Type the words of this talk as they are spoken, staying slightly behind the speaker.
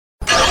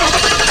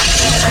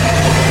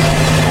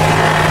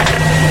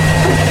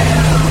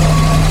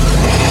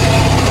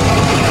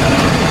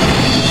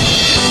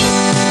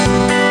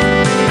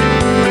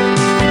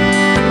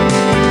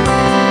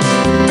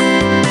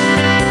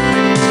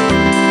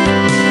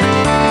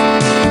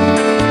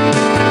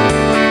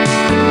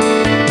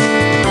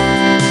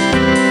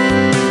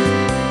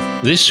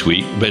This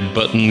week, Red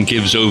Button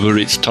gives over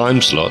its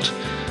time slot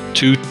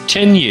to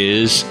 10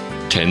 years,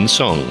 10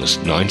 songs,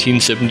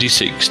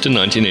 1976 to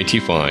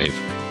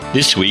 1985.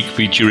 This week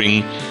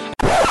featuring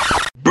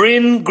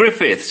Bryn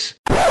Griffiths.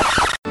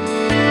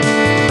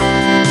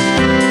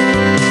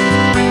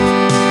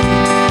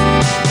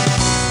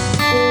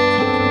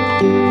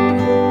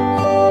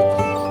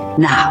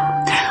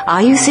 Now,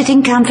 are you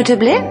sitting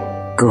comfortably?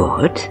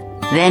 Good.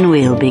 Then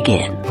we'll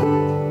begin.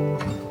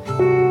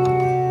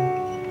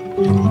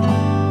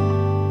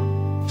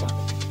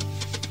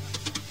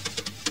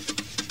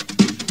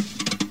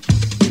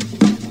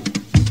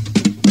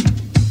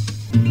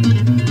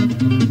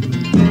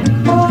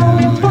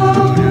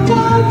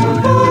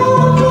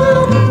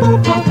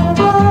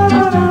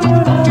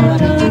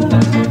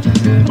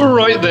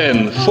 Right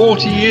then,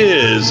 40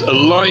 years, a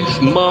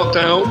life marked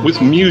out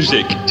with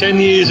music. 10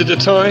 years at a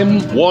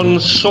time, one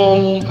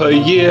song per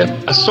year,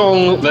 a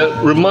song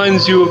that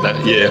reminds you of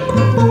that year.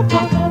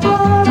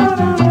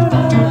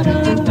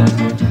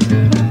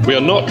 We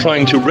are not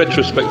trying to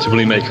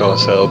retrospectively make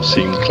ourselves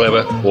seem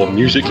clever or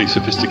musically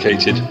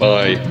sophisticated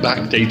by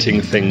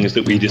backdating things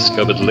that we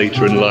discovered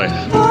later in life.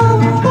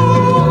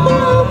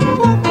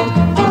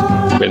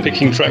 We're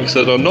picking tracks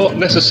that are not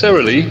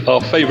necessarily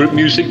our favourite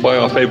music by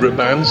our favourite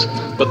bands,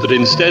 but that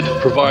instead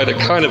provide a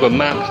kind of a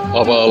map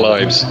of our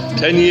lives,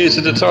 10 years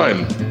at a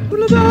time.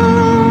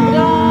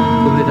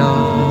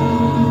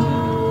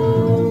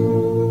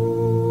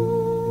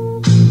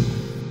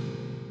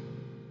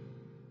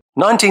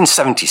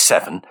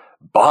 1977,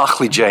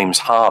 Barclay James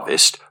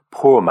Harvest,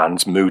 Poor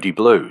Man's Moody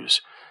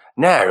Blues.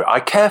 Now, I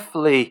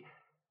carefully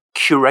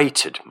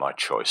curated my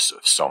choice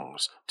of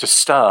songs to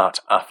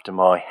start after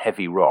my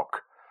heavy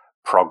rock,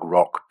 prog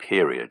rock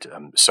period.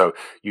 So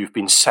you've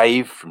been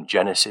saved from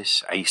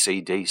Genesis,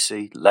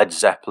 AC/DC, Led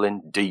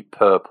Zeppelin, Deep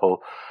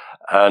Purple,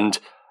 and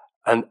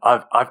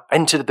I've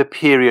entered the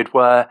period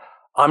where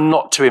I'm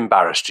not too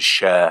embarrassed to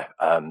share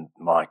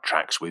my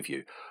tracks with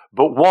you.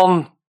 But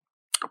one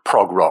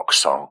prog rock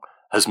song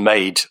has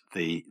made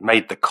the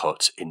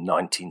cut in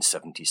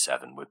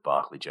 1977 with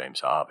Barclay James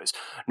Harvest.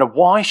 Now,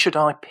 why should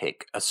I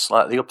pick a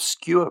slightly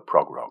obscure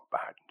prog rock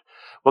band?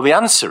 Well, the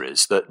answer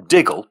is that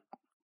Diggle,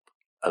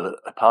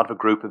 a part of a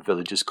group of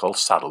villagers called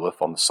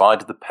Saddleworth on the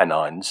side of the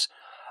Pennines,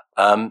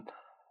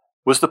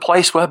 was the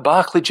place where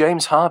Barclay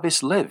James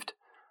Harvest lived.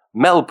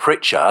 Mel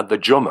Pritchard, the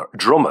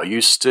drummer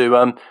used to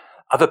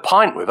have a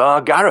pint with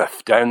our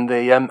Gareth down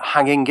the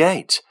Hanging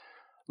Gate.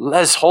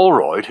 Les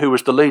Holroyd, who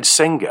was the lead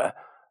singer,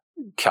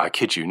 I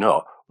kid you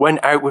not,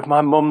 went out with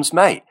my mum's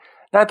mate.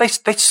 Now, they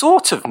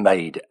sort of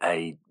made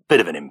a bit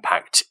of an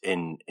impact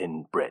in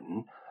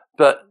Britain,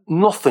 but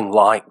nothing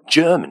like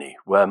Germany,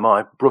 where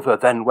my brother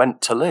then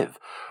went to live,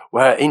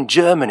 where in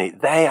Germany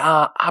they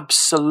are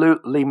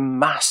absolutely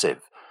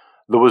massive.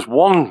 There was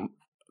one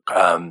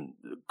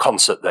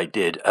concert they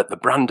did at the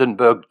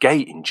Brandenburg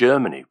Gate in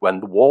Germany when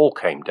the wall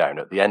came down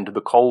at the end of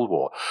the Cold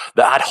War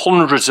that had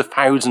hundreds of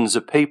thousands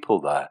of people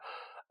there.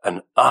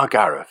 And our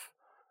Gareth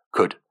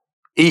could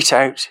eat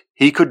out,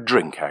 he could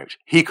drink out,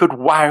 he could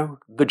wow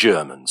the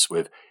Germans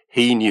with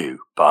He Knew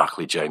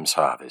Barclay James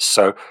Harvest.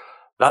 So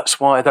that's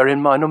why they're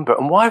in my number.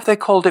 And why have they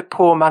called it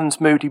Poor Man's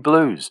Moody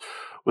Blues?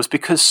 Was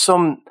because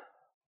some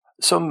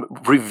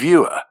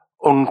reviewer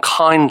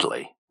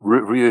unkindly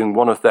reviewing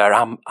one of their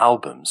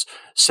albums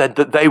said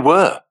that they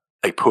were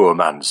a poor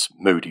man's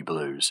moody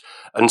blues.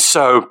 And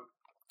so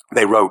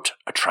they wrote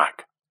a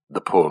track,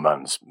 The Poor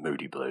Man's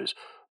Moody Blues.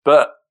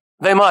 But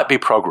they might be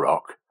prog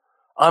rock.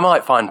 I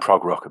might find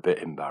prog rock a bit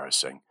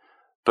embarrassing,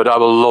 but I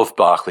will love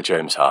Barclay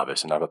James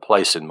Harvest and have a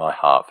place in my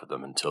heart for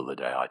them until the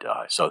day I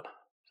die. So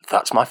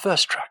that's my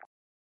first track.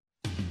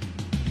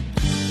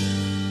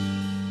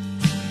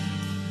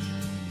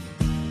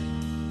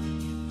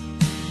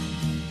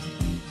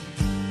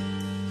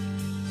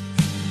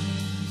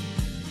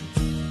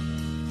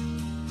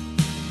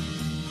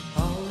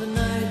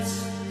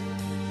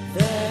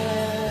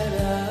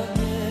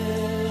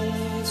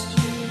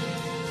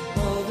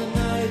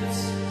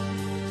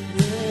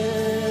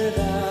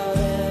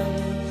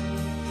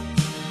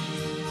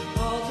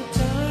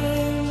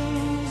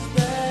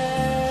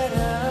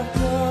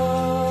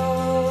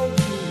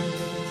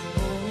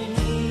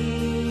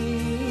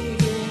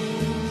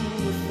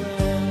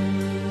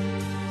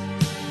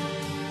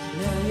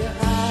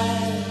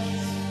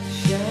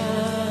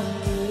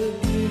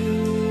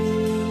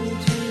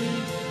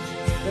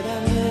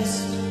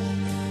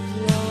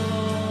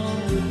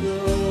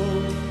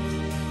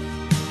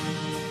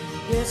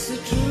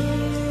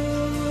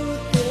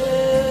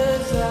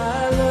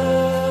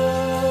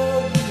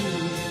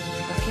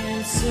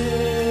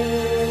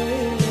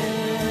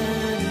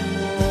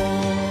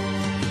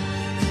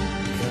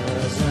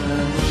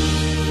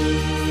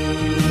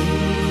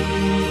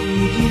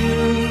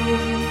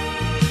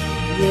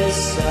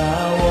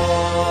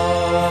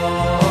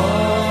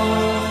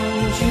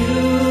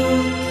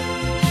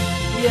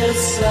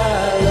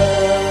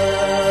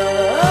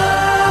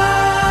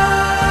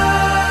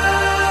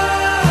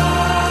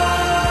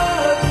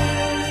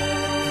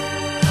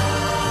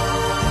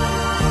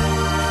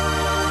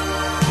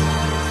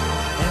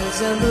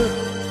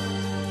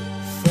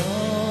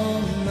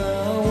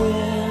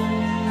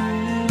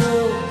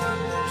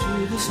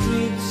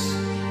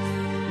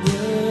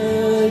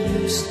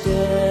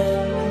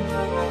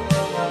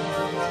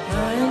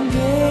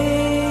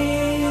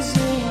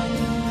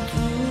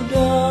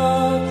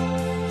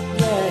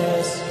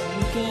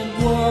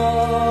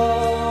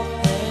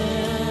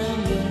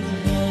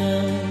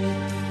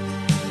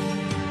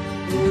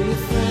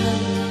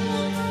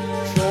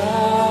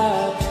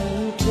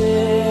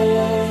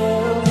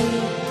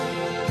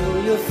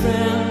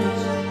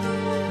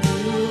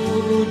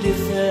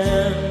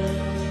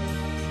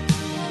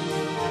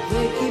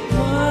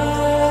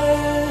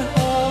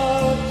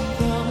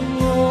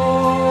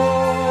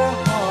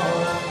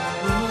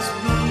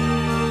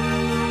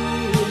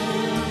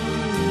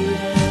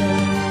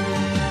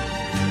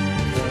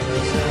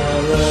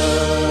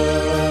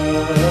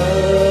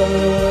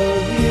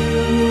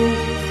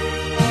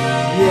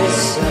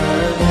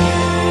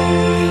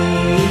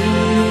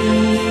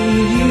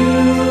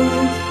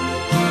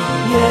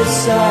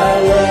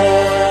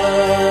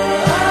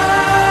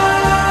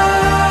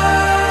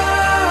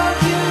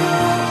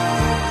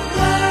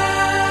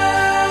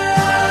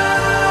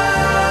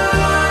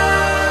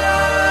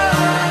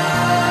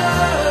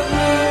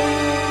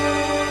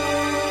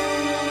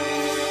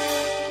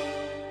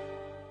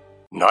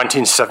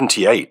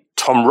 1978,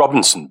 Tom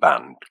Robinson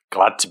Band,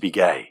 Glad to Be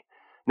Gay.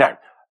 Now,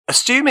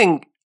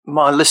 assuming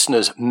my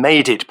listeners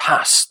made it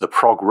past the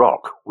prog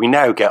rock, we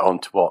now get on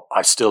to what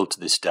I still to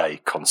this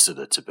day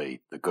consider to be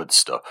the good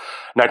stuff.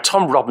 Now,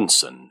 Tom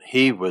Robinson,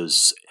 he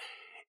was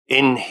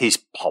in his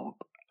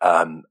pomp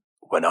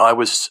when I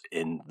was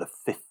in the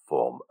fifth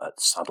form at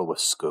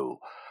Saddleworth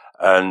School,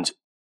 and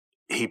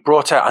he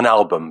brought out an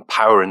album,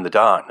 Power in the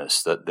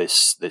Darkness, that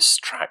this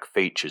track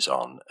features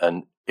on,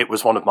 and it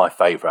was one of my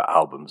favourite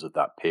albums of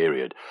that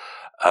period.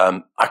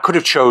 I could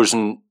have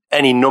chosen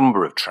any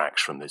number of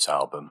tracks from this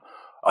album.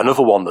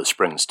 Another one that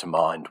springs to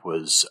mind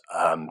was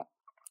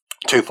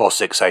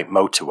 2468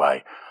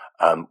 Motorway,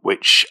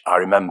 which I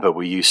remember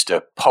we used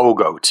to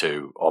pogo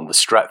to on the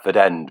Stretford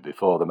end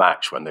before the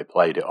match when they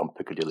played it on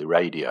Piccadilly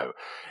Radio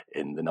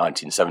in the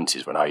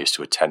 1970s when I used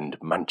to attend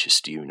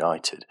Manchester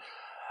United.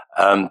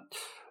 But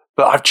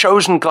I've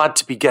chosen Glad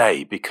to Be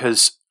Gay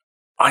because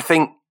I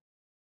think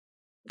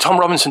Tom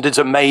Robinson did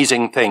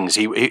amazing things.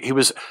 He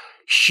was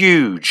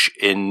huge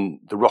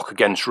in the Rock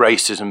Against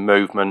Racism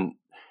movement.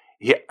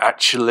 He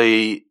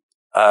actually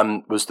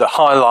was the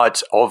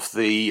highlight of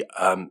the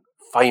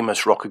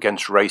famous Rock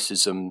Against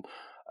Racism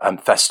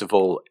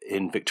festival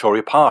in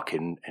Victoria Park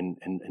in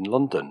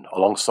London,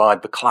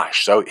 alongside The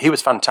Clash. So he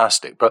was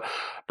fantastic. But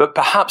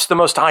perhaps the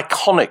most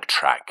iconic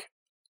track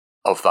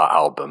of that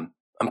album,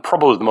 and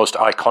probably the most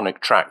iconic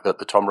track that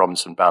the Tom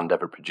Robinson Band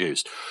ever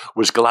produced,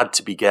 was Glad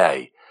to Be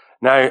Gay.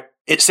 Now,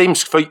 it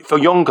seems for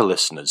younger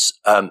listeners,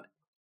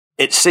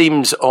 it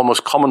seems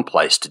almost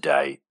commonplace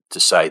today to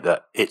say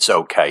that it's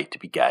okay to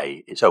be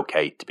gay, it's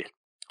okay to be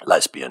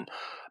lesbian,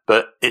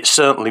 but it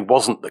certainly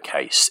wasn't the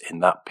case in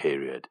that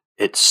period.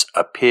 It's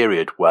a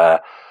period where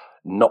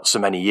not so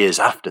many years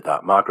after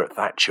that, Margaret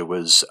Thatcher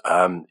was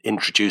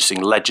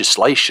introducing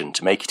legislation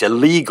to make it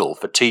illegal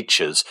for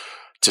teachers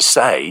to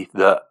say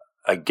that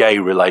a gay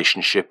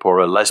relationship or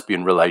a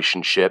lesbian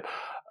relationship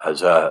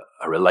as a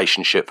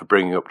relationship for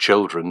bringing up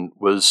children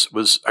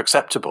was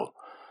acceptable.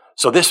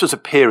 So this was a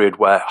period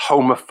where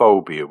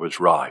homophobia was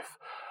rife.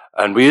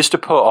 And we used to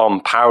put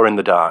on Power in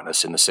the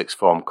Darkness in the sixth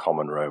form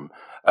common room,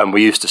 and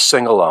we used to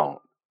sing along.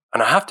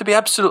 And I have to be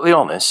absolutely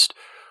honest,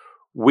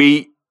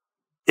 it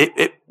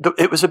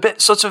was a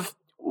bit sort of,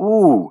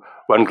 ooh,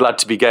 when Glad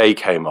to Be Gay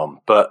came on.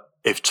 But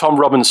if Tom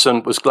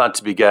Robinson was Glad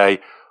to Be Gay,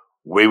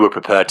 we were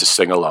prepared to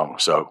sing along.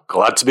 So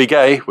Glad to Be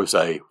Gay was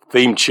a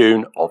theme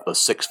tune of the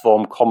sixth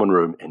form common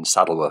room in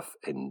Saddleworth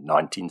in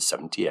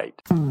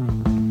 1978.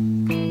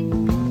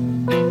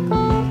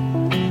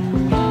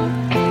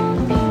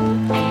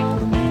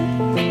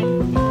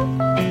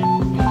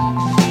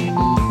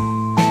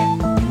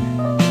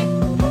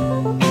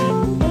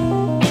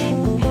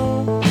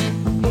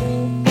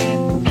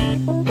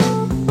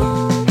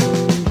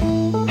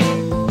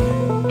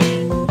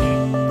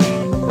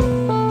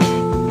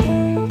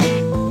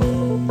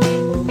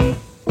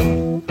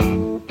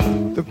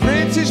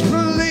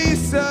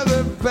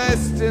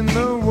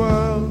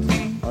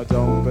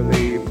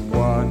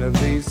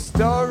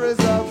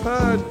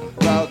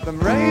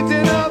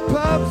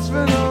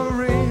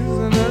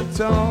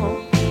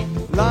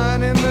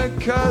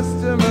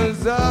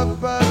 Customers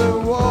up by the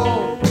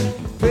wall,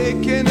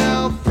 picking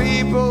out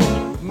people,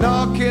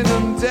 knocking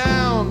them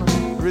down,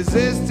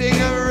 resisting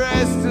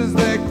arrest as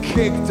they're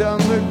kicked on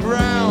the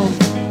ground,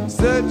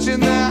 searching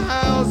their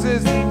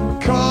houses,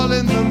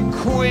 calling them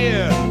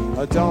queer.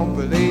 I don't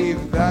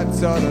believe that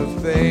sort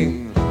of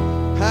thing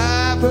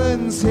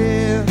happens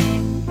here.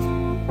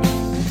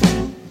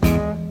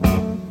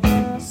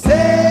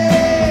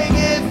 Sing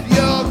if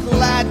you're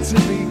glad to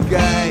be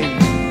gay.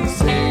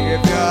 Sing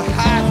if you're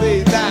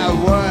happy that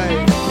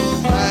way.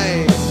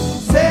 Hey,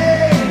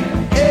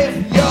 sing if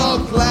you're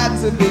glad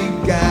to be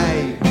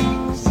gay.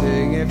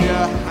 Sing if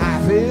you're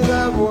happy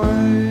that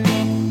way.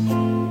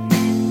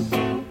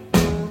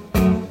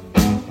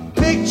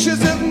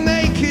 Pictures of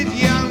naked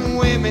young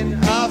women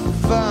are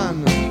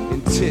fun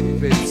in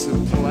tidbits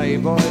of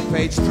Playboy,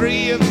 page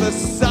 3 of The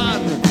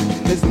Sun.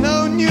 There's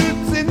no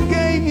nudes in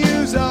Gay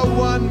News or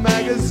One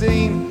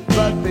magazine,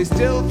 but they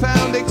still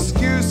found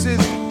excuses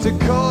to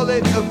call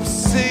it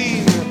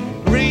obscene.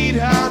 Read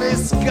how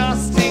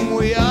disgusting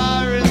we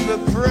are in the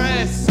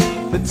press.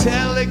 The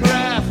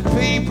Telegraph,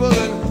 People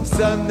and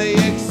Sunday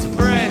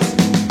Express.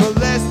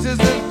 Molesters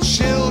of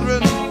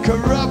children,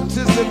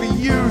 corrupters of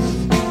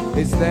youth.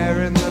 It's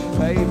there in the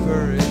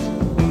paper, it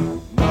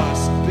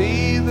must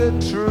be the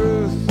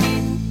truth.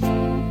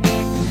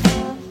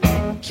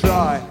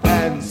 Try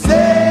and sing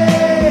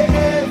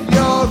if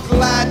you're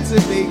glad to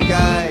be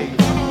gay.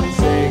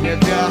 Sing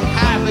if you're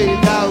happy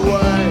that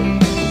way.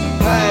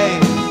 Hey,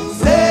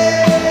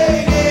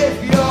 sing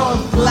if you're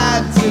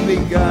glad to be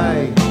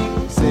gay.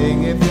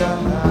 Sing if you're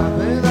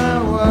happy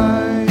that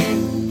way.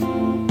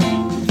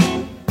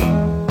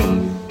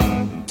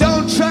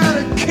 Don't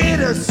try to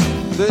kid us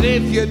that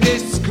if you're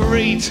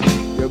discreet,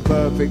 you're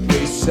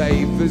perfectly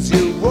safe as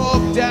you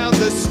walk down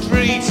the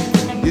street.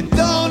 You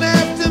don't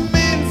have to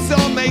mince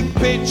or make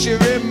picture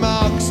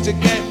remarks to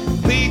get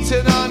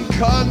beaten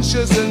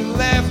unconscious and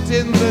left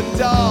in the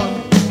dark.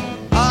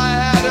 I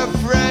had a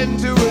friend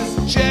who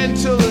was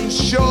gentle and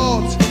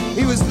short.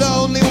 He was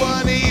lonely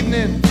one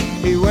evening,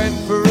 he went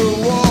for a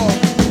walk.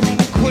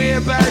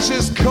 Queer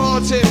bashers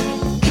caught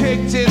him,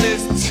 kicked in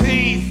his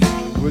teeth.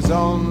 Was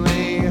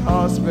only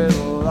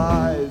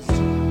hospitalized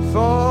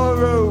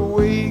for a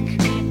week,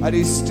 and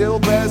he still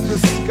bears the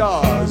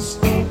scars.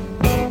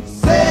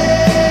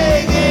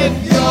 Sing if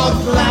you're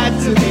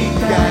glad to be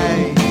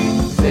gay.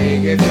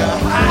 Sing if you're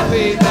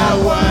happy that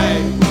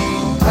way.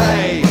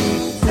 Hey,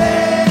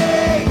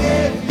 sing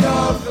if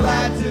you're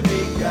glad to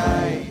be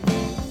gay.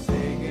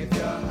 Sing if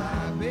you're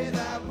happy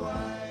that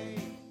way.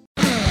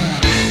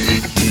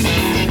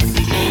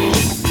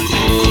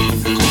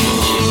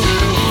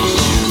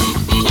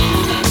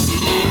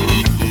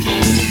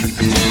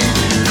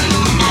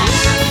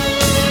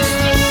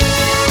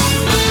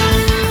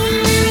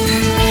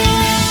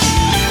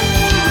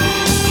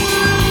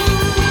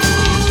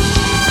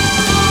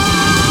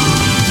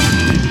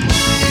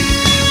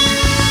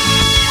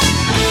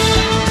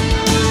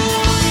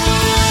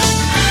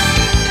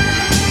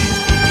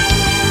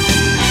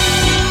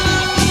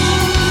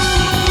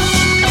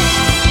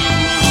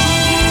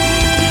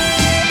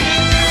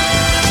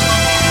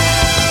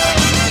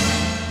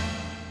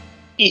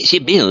 It's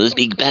your Bill's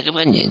big bag of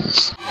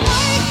onions.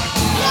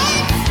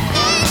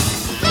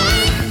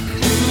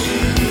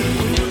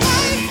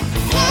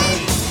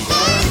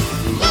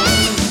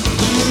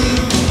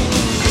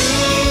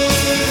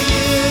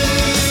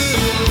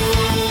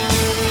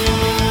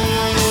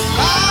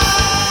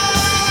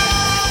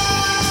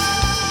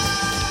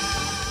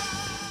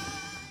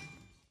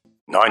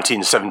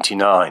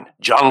 (1979),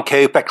 John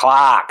Cooper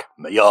Clarke,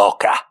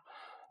 Mallorca.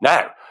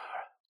 Now,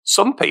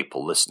 some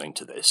people listening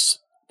to this,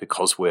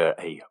 because we're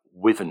a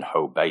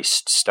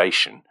Wivenhoe-based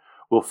station,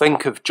 will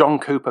think of John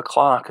Cooper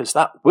Clarke as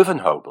that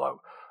Wivenhoe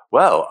bloke.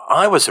 Well,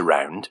 I was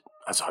around,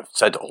 as I've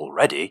said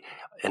already,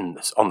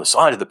 on the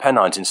side of the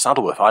Pennines in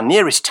Saddleworth. Our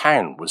nearest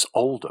town was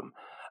Oldham,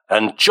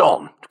 and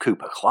John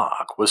Cooper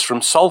Clarke was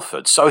from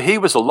Salford, so he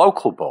was a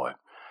local boy.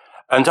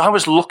 And I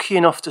was lucky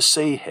enough to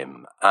see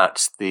him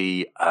at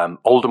the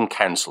Oldham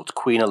Council at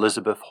Queen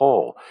Elizabeth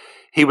Hall.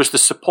 He was the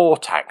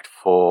support act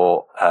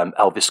for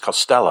Elvis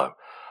Costello.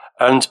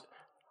 And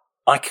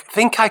I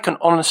think I can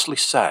honestly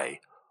say,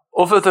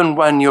 other than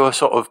when you're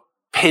sort of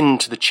pinned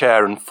to the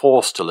chair and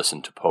forced to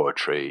listen to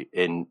poetry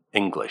in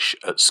English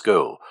at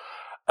school,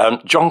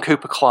 John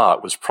Cooper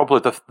Clarke was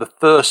probably the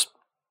first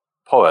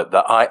poet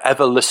that I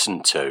ever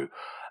listened to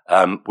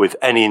with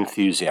any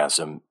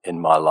enthusiasm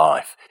in my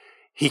life.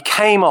 He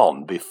came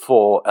on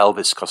before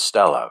Elvis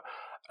Costello,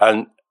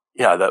 and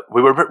that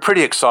we were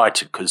pretty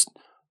excited because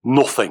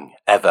nothing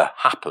ever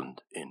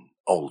happened in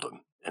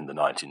Oldham in the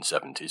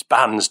 1970s.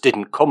 Bands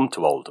didn't come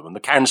to Oldham, and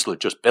the council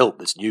had just built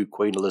this new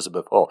Queen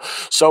Elizabeth Hall.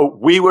 So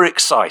we were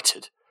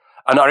excited,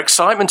 and our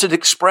excitement had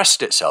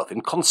expressed itself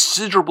in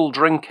considerable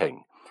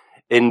drinking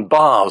in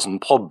bars and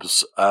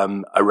pubs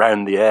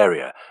around the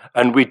area.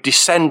 And we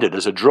descended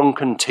as a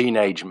drunken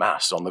teenage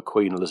mass on the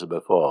Queen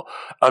Elizabeth Hall,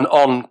 and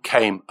on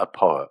came a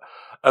poet.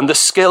 And the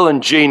skill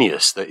and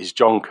genius that is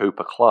John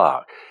Cooper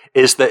Clarke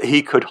is that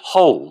he could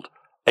hold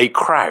a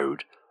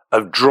crowd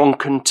of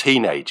drunken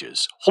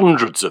teenagers,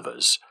 hundreds of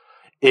us,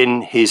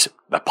 in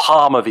the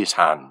palm of his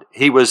hand.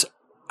 He was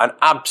an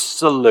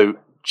absolute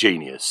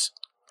genius,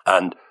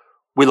 and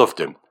we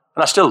loved him,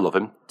 and I still love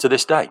him to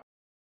this day.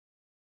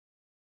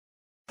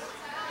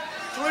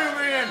 Clue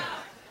me in.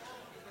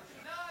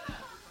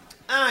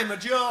 I'm a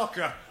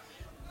joker.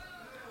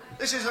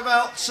 This is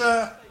about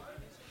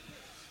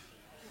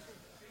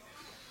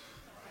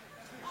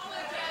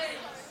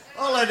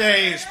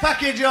holidays,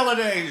 package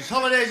holidays,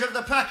 holidays of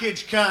the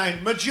package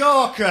kind.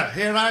 Majorca,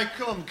 here I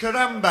come,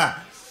 caramba.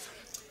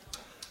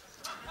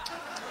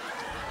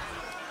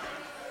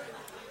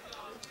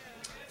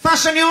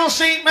 Fasten your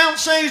seatbelt,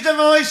 says the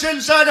voice.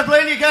 Inside the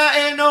plane you can't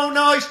hear no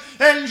noise.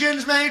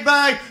 Engines made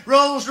by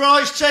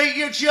Rolls-Royce, take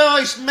your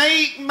choice.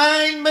 Make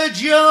mine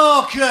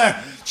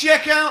Majorca.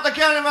 Check out the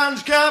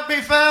caravans, can't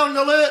be found.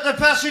 Alert the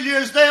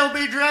passengers, they'll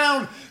be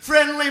drowned.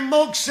 Friendly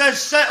mug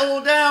says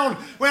settle down.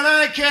 When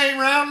I came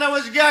round, I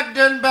was gagged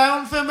and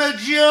bound for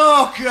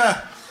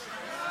Majorca.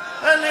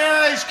 And the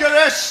eyes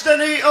caressed, the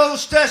neat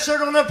hostess,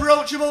 her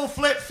unapproachable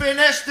flip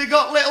finesse. They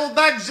got little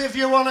bags if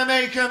you want to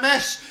make a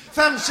mess.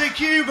 Fancy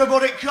Cuba,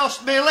 but it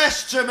cost me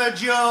less to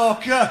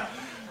Majorca,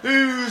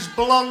 whose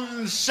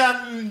blonde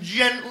sand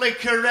gently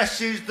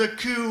caresses the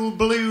cool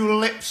blue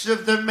lips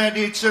of the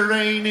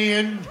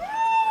Mediterranean.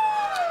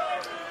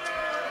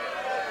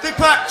 They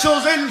packed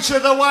us into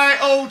the White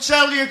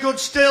Hotel, you could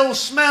still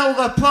smell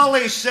the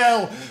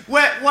polycell.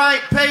 Wet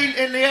white paint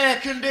in the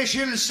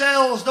air-conditioned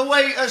cells, the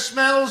waiter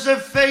smells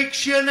of fake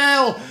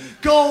Chanel.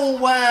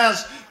 Gold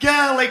wares,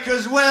 garlic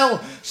as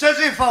well, says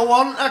if I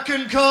want I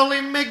can call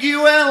him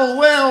Miguel.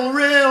 Well,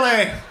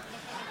 really?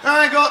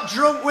 I got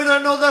drunk with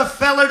another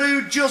fella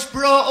who'd just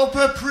brought up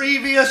a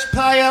previous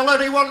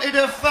paella. He wanted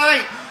a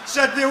fight,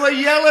 said they were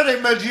yelling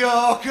in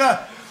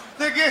Majorca.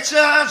 The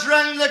guitars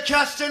rang, the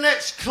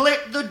castanets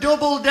clicked, the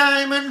double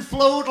diamond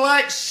flowed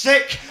like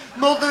sick.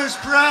 Mother's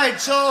pride,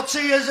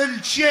 tortillas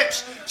and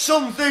chips.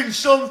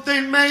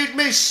 Something made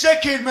me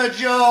sick in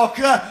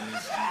Majorca.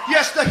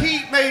 Yes, the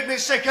heat made me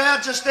sick, I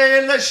had to stay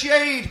in the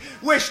shade.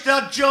 Wished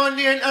I'd joined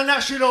the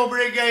International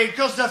Brigade,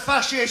 'cause the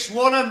fascists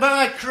won and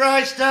by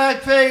Christ I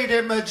paid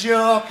in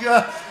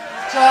Majorca.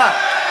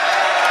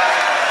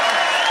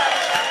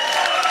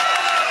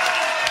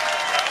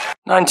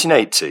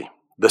 1980,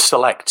 The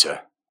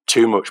Selector,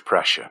 Too Much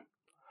Pressure.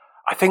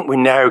 I think we're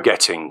now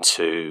getting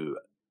to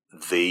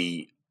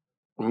the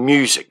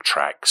music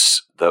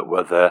tracks that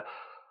were the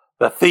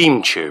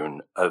theme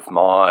tune of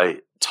my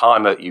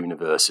time at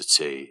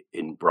university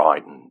in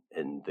Brighton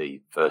in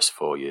the first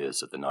 4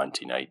 years of the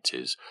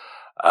 1980s.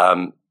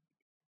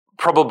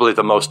 Probably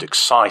the most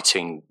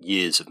exciting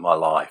years of my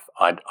life.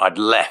 I'd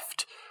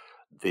left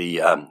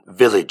the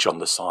village on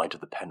the side of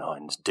the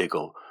Pennines,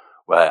 Diggle,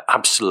 where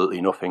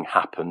absolutely nothing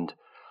happened.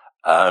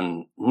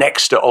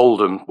 Next to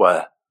Oldham,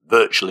 where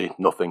virtually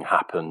nothing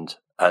happened,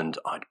 and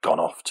I'd gone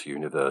off to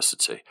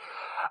university.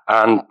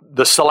 And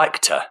The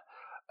Selector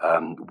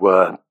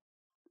were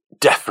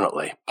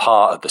definitely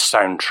part of the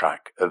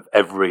soundtrack of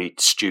every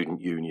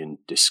student union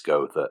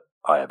disco that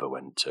I ever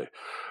went to,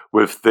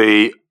 with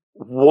the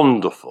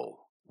wonderful,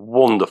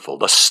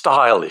 the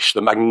stylish,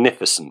 the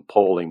magnificent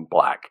Pauline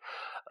Black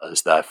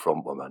as their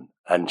frontwoman.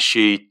 And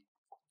she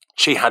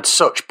had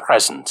such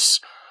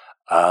presence.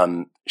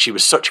 She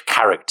was such a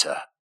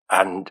character.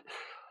 And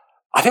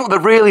I think the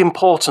really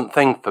important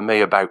thing for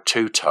me about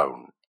Two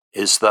Tone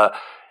is that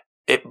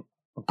it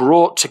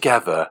brought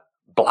together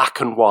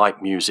black and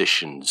white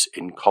musicians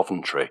in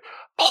Coventry,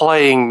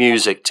 playing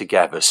music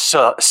together,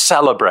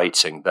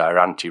 celebrating their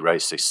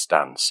anti-racist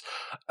stance.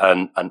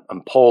 And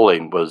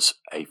Pauline was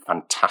a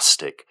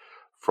fantastic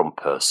front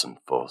person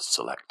for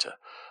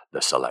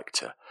The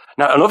Selector.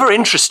 Now, another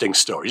interesting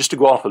story, just to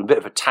go off on a bit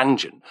of a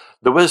tangent,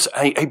 there was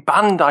a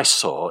band I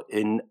saw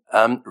in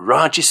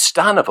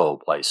Rajasthan, of all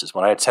places,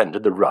 when I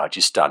attended the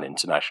Rajasthan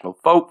International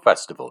Folk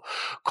Festival,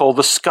 called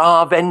the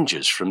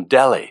Scavengers from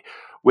Delhi,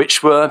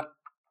 which were,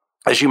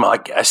 as you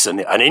might guess, an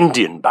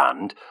Indian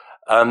band.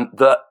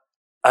 The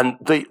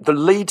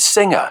lead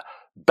singer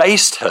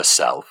based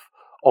herself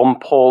on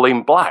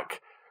Pauline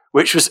Black,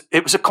 which was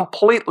a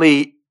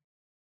completely...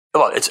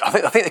 Well, I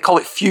think they call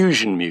it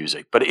fusion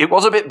music, but it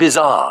was a bit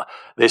bizarre,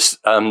 this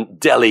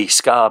Delhi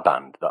ska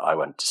band that I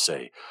went to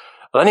see.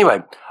 Well,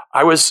 anyway,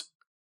 I was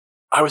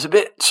a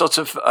bit sort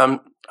of... I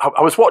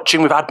was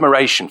watching with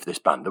admiration for this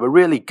band. They were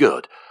really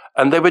good.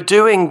 And they were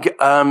doing...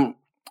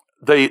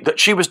 that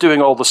she was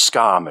doing all the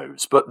ska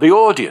moves, but the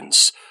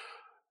audience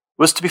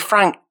was, to be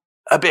frank,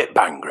 a bit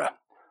Bhangra.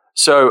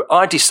 So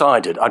I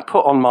decided I'd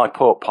put on my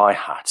pork pie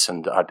hat,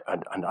 and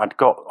I'd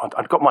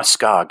got my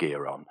ska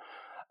gear on,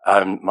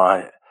 and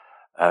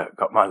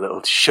got my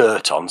little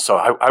shirt on. So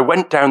I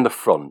went down the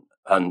front,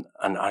 and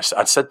I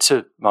said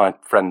to my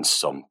friend's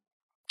son,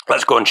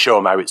 "Let's go and show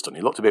him how it's done."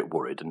 He looked a bit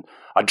worried, and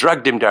I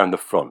dragged him down the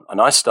front, and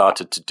I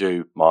started to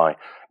do my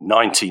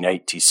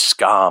 1980s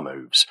ska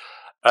moves.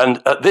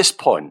 And at this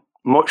point,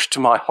 much to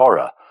my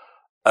horror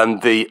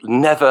and the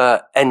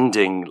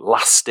never-ending,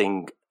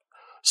 lasting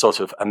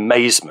sort of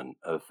amazement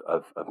of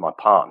my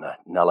partner,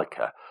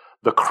 Nellika,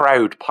 the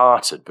crowd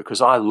parted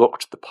because I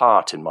looked the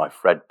part in my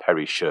Fred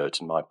Perry shirt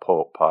and my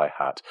pork pie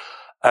hat.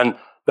 And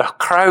the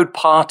crowd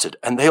parted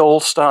and they all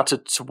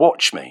started to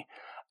watch me.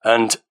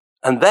 And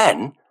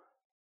then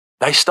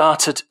they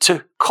started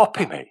to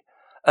copy me.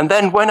 And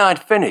then when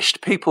I'd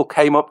finished, people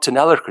came up to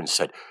Nellika and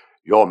said,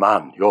 "Your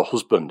man, your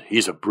husband,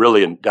 he's a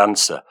brilliant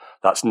dancer.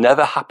 That's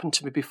never happened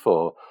to me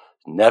before,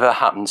 never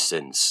happened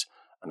since,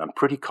 and I'm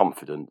pretty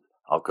confident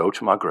I'll go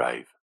to my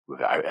grave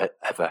without it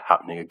ever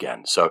happening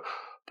again." So,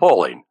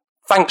 Pauline,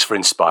 thanks for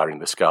inspiring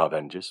the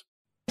Scavengers.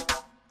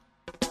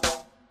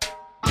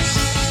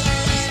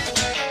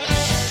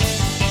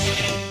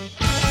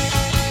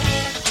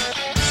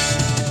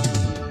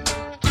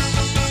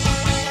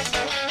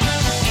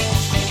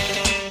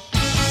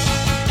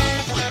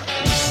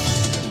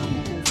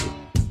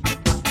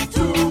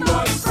 Too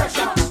much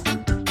pressure.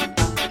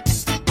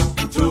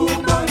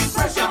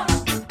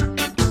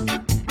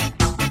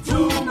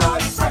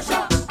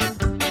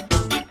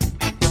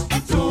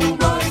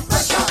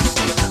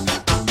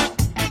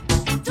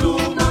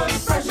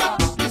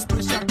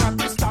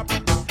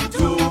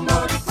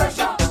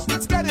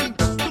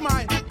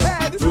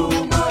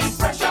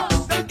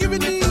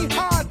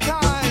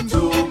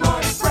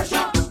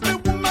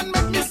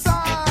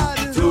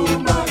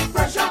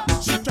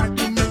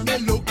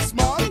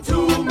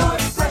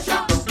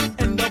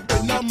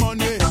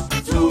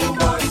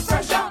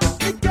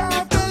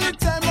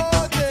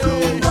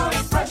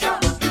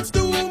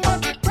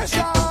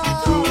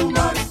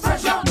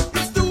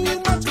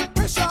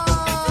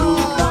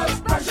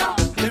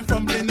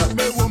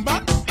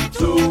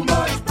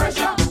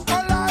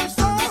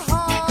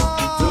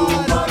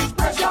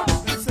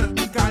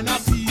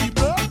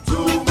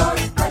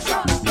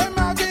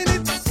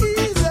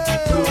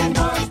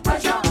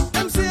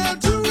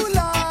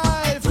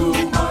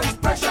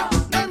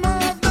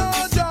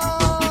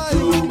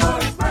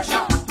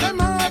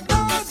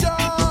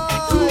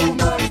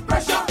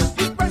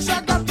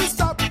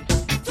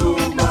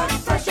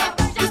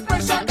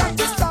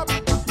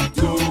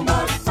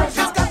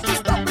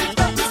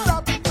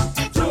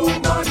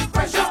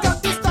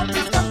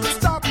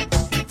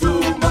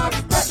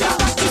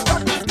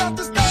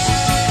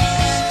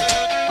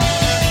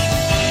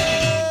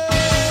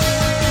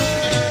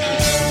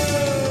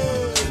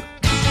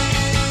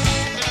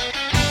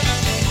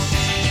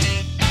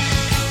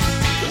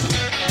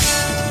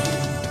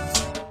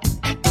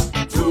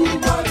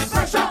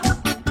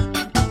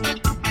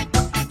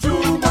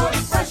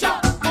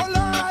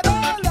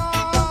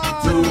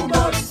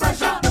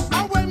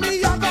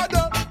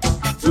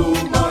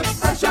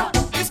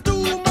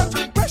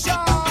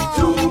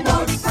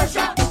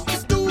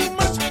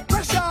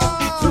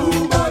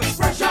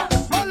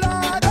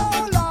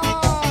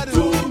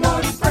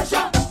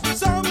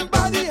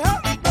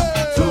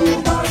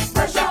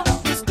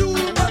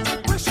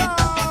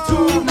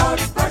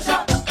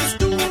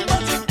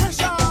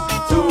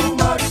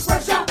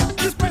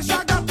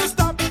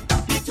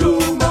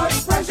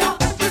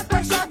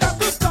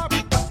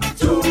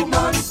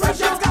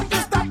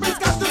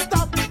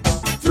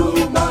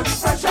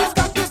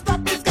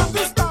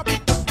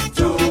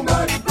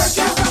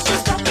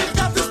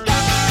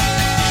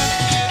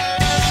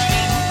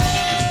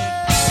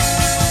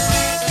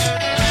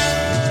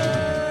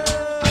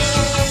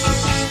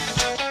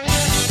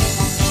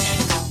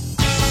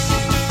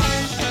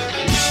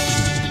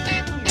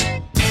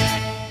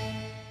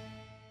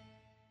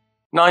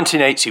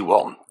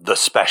 1981, The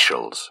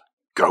Specials,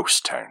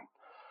 Ghost Town.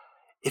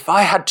 If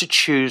I had to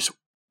choose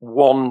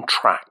one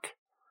track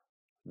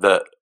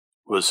that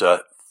was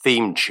a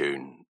theme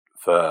tune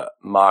for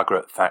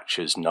Margaret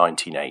Thatcher's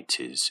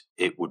 1980s,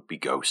 it would be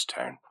Ghost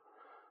Town.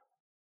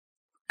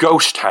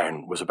 Ghost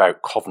Town was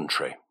about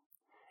Coventry.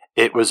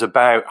 It was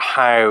about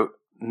how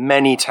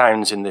many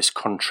towns in this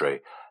country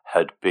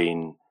had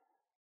been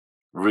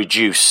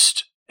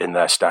reduced in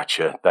their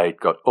stature. They'd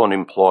got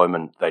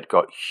unemployment, they'd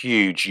got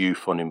huge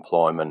youth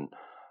unemployment,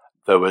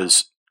 there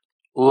was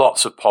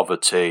lots of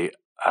poverty.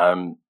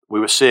 We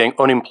were seeing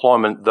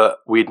unemployment that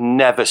we'd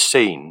never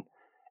seen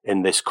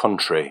in this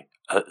country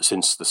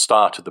since the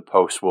start of the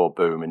post-war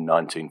boom in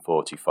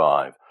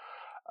 1945.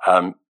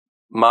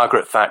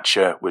 Margaret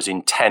Thatcher was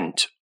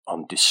intent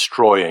on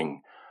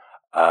destroying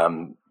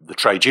the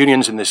trade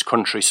unions in this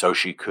country so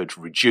she could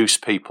reduce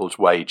people's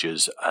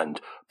wages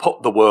and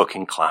put the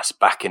working class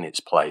back in its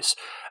place.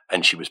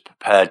 And she was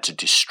prepared to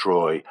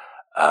destroy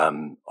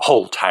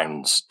whole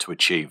towns to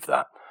achieve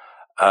that.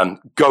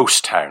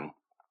 Ghost Town.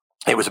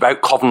 It was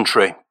about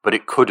Coventry, but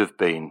it could have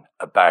been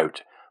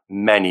about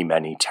many,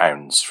 many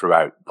towns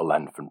throughout the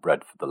length and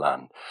breadth of the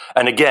land.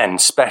 And again,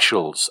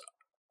 Specials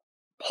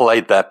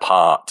played their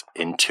part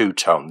in Two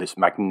Tone, this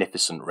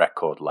magnificent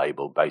record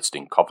label based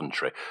in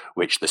Coventry,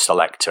 which the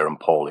Selecter and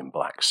Paul in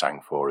Black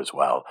sang for as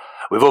well,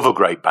 with other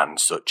great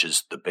bands such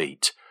as The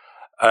Beat.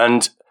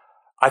 And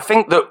I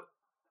think that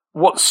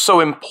what's so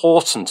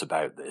important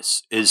about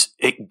this is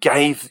it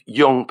gave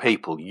young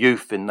people,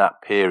 youth in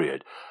that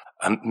period,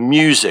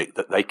 music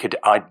that they could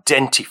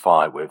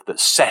identify with, that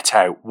set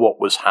out what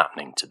was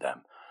happening to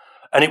them.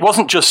 And it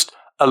wasn't just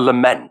a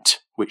lament,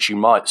 which you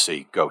might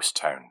see Ghost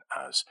Town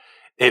as.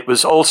 It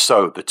was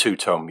also, the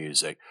two-tone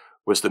music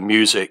was the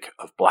music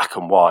of black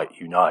and white,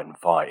 unite and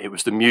fight. It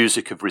was the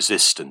music of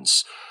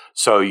resistance.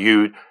 So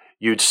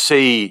you'd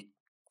see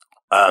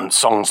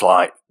songs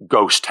like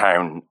Ghost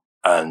Town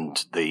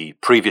and the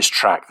previous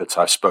track that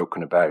I've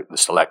spoken about, the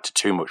Selecter,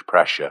 Too Much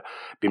Pressure,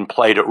 been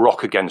played at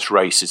Rock Against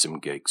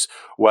Racism gigs,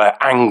 where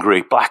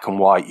angry black and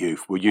white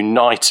youth were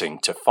uniting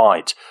to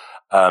fight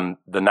the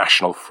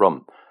National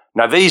Front.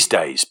 Now, these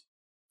days,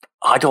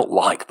 I don't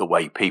like the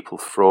way people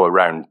throw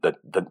around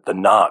the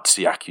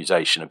Nazi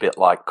accusation a bit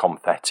like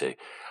confetti.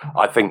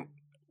 I think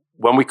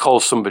when we call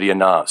somebody a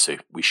Nazi,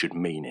 we should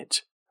mean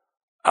it.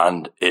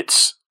 And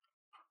it's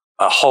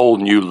a whole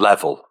new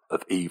level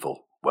of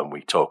evil when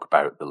we talk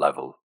about the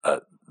level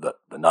that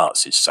the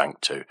Nazis sank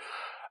to.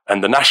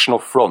 And the National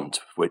Front,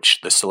 which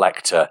the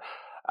Selecter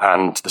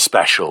and the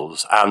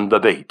Specials and the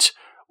Beat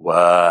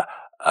were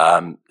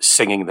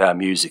singing their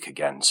music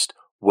against,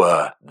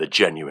 were the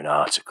genuine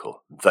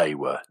article. They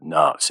were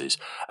Nazis.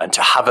 And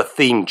to have a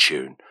theme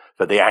tune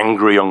for the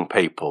angry young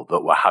people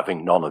that were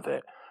having none of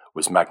it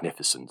was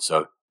magnificent.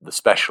 So the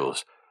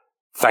Specials,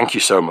 thank you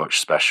so much,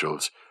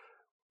 Specials.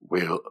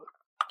 We'll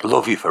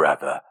love you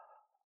forever.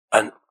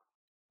 And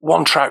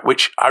one track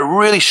which I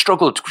really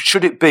struggled,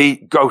 should it be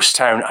Ghost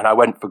Town? And I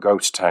went for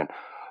Ghost Town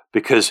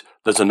because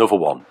there's another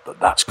one, but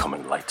that's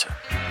coming later.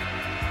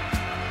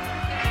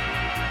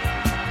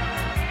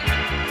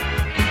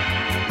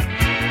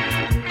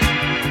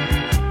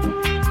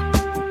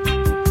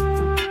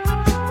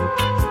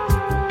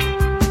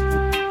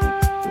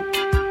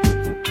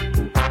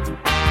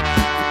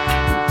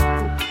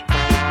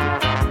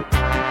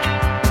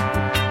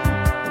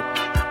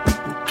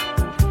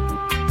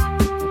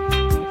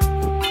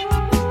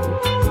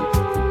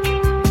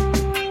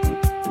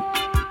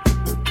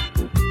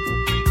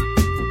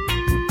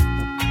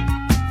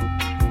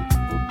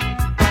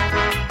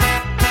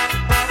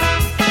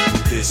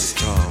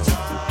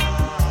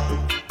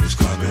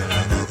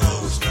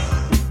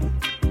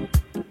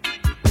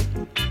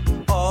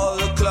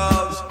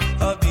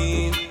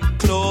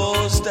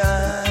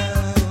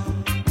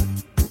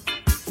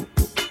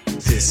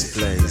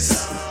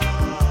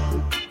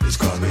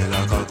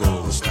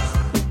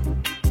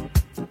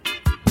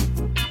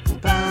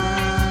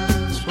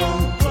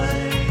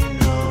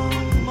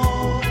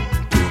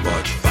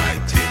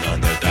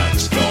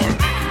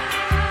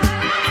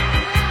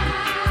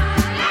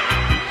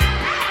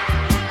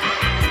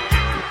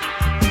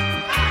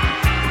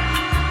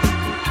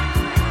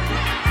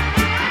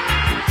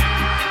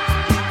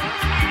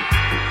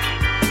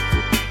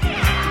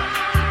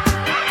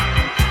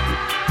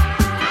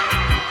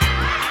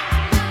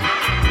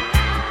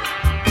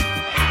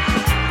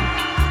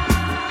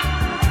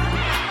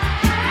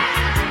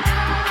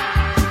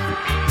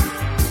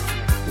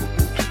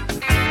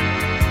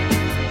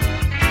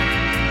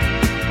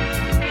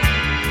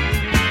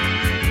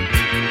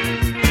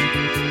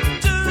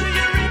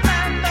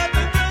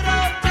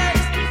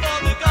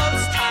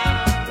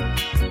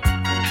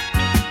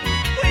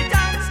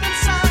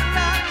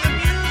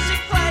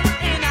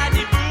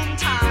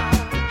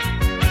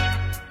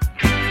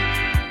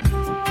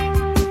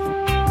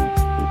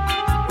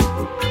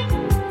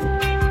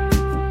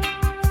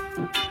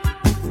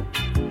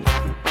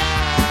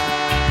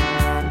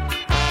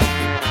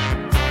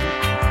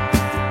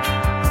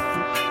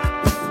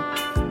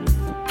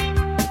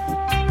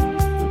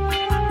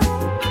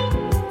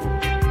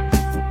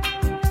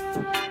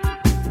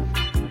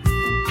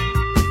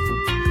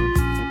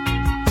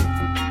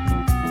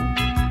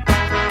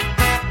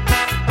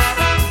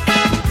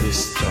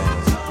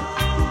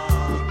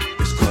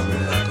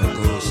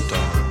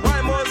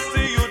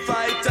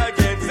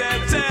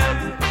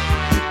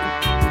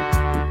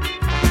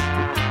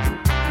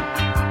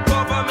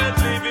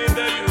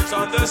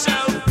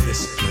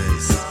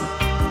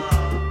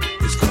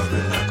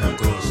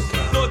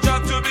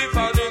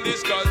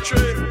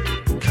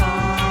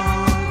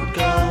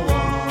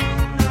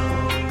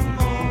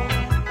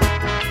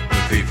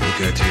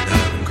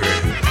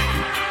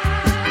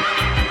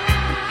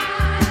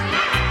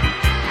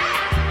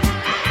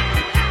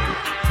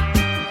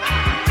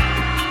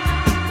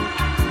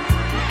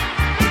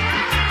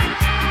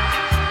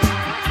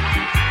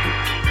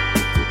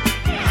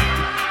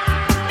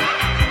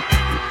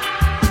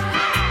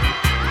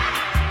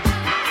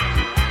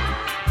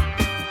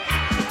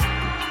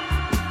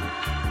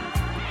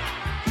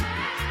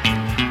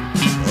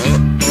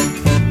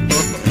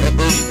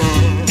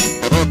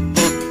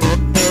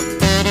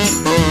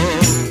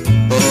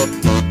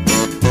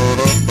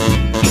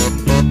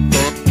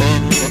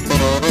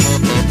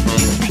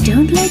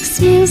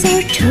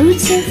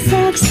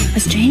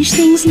 Irish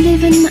things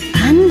living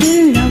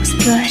under logs,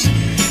 but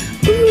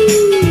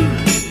ooh,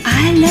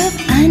 I love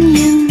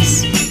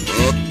onions.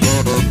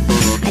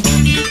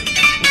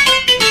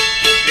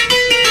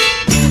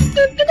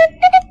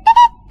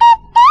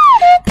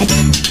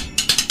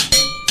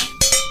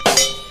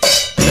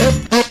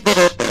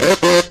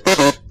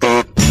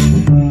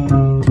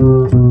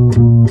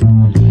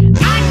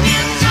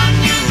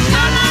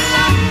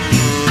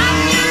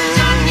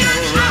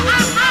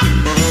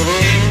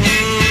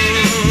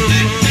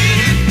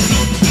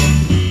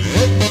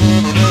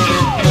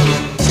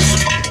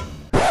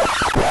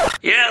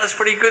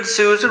 Pretty good,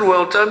 Susan.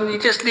 Well done. You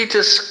just need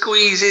to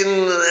squeeze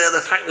in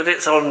the fact that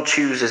it's on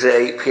Tuesdays at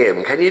 8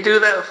 p.m. Can you do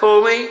that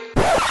for me?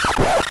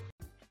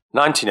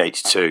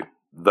 1982,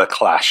 The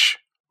Clash,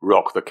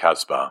 Rock the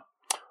Casbah.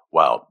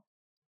 Well,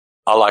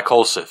 I like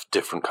all sorts of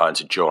different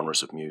kinds of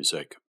genres of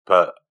music,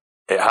 but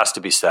it has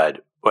to be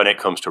said, when it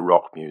comes to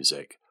rock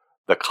music,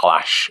 The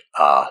Clash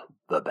are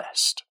the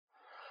best.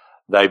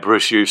 They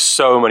produced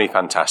so many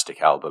fantastic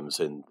albums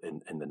in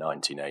the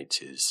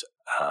 1980s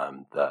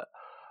that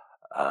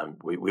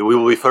we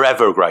will be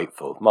forever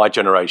grateful. My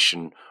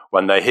generation,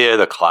 when they hear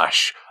The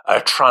Clash, are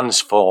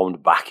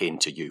transformed back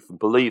into youth. And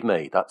believe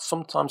me, that's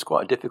sometimes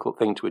quite a difficult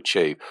thing to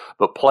achieve.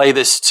 But play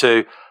this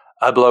to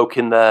a bloke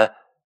in their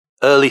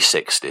early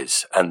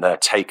 60s and they're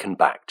taken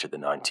back to the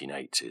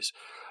 1980s.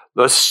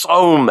 There's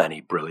so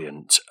many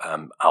brilliant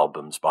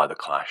albums by The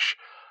Clash.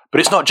 But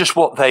it's not just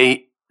what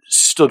they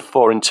stood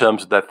for in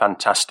terms of their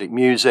fantastic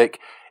music.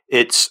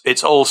 It's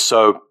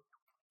also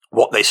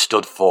what they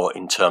stood for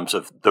in terms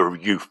of the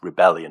youth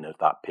rebellion of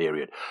that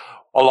period.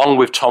 Along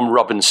with Tom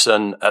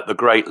Robinson at the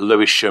great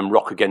Lewisham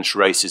Rock Against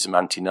Racism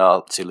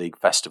Anti-Nazi League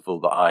Festival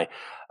that I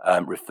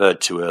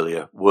referred to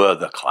earlier, were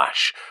The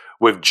Clash.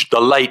 With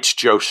the late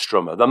Joe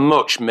Strummer, the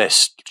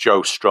much-missed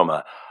Joe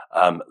Strummer,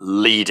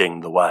 leading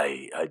the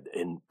way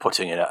in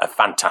putting in a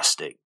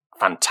fantastic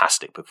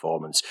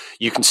performance.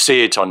 You can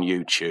see it on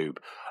YouTube.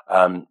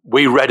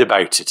 We read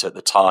about it at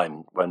the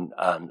time when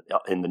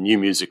in the New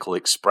Musical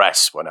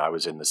Express when I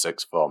was in the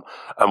sixth form,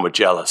 and were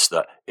jealous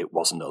that it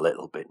wasn't a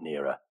little bit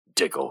nearer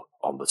Diggle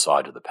on the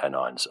side of the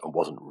Pennines and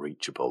wasn't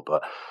reachable.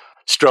 But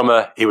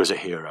Strummer, he was a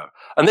hero.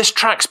 And this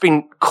track's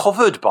been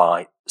covered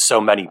by so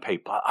many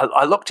people.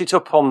 I looked it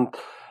up on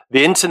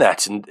the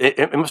internet, and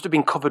it must have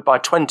been covered by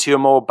 20 or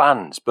more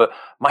bands. But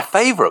my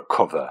favourite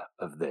cover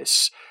of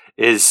this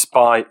is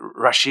by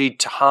Rashid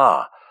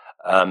Taha,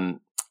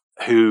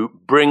 who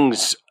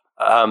brings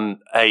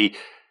the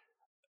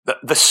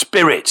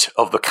spirit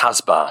of the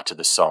Casbah to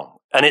the song.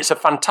 And it's a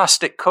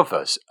fantastic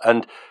cover.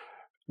 And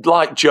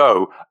like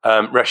Joe,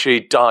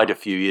 Rashid died a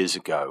few years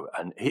ago,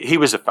 and he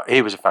was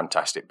a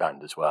fantastic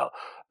band as well.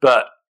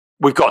 But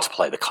we've got to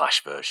play the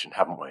Clash version,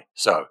 haven't we?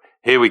 So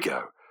here we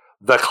go.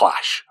 The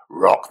Clash,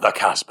 Rock the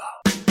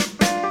Casbah.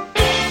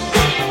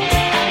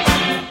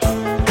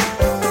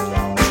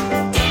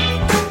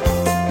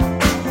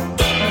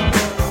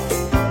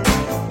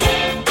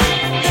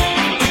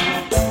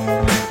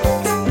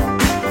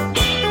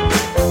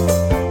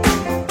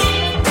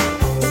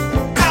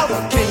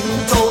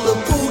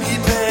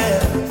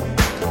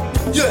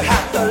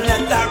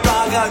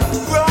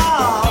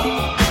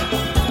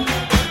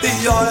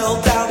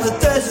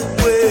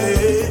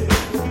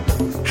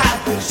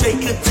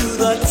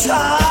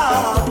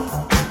 Top.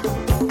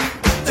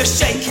 The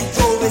shaky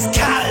drove his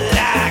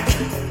Cadillac.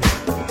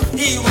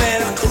 He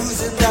went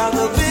cruising down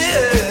the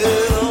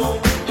hill.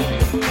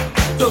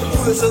 The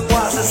Wizard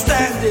was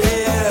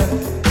standing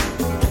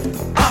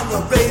on the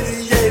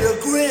radiator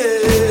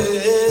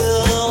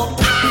grill.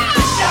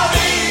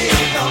 Shawty,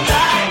 don't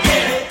like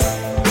it.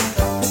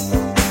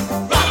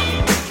 Rock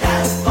the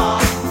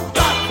Casbah,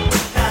 rock the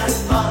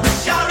Casbah.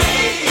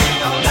 Shawty,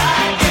 don't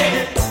like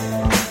it.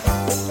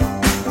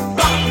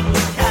 Rock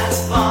the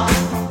Casbah.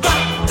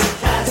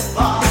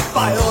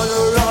 By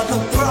order of the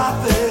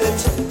prophet,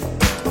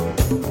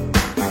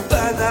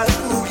 burn that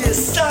boogie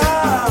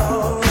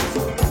sound,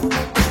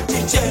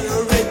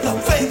 degenerate the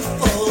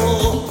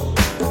faithful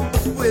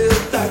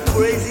with that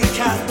crazy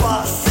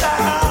Casbah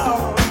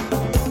sound.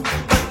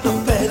 But the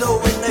better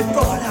when they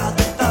brought out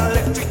the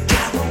electric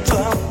cattle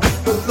drum,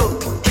 the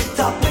local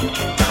guitar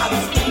making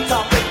dollars,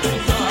 guitar making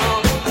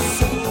drum. As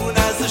soon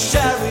as the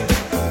sheriff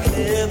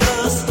cleared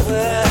the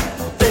square,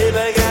 they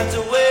began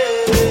to wait.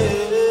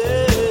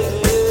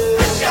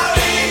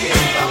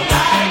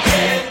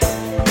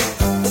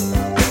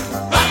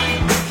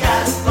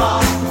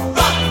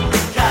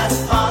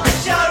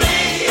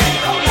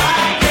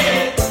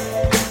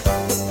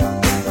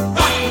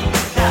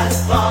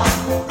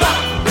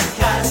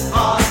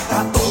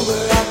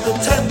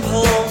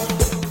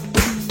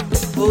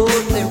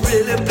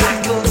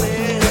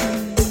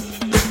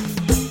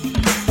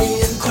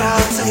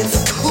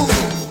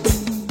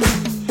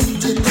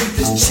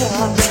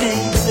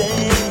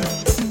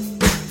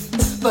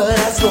 But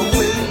as the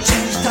wind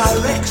changed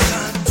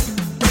direction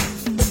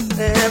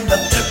and the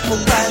triple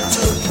band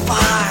took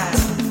fire,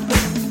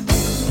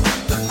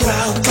 the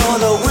crowd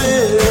got a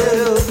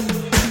whiff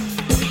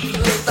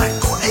that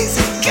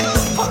crazy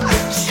Casbah.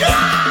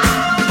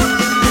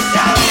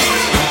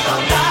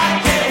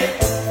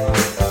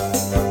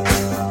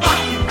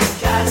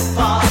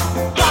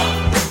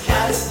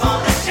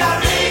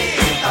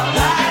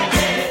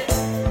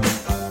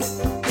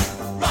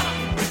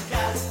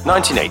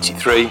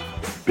 1983,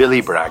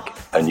 Billy Bragg,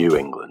 A New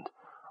England.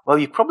 Well,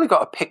 you've probably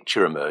got a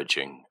picture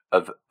emerging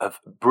of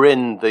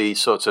Bryn, the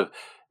sort of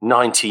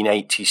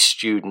 1980s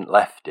student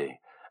lefty.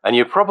 And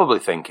you're probably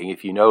thinking,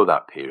 if you know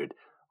that period,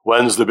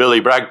 when's the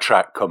Billy Bragg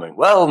track coming?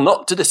 Well,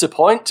 not to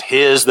disappoint,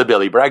 here's the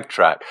Billy Bragg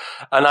track.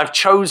 And I've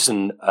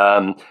chosen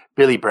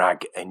Billy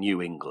Bragg, A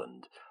New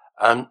England.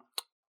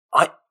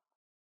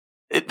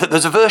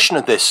 There's a version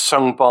of this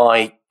sung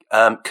by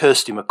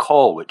Kirsty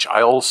MacColl, which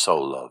I also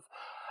love.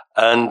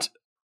 And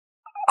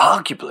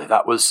arguably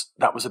that was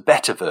a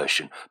better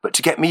version. But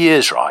to get my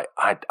ears right,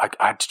 I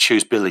had to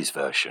choose Billy's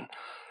version.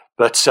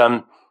 But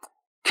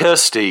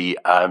Kirsty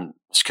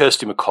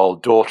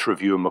MacColl, daughter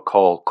of Ewan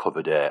MacColl,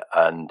 covered it,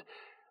 and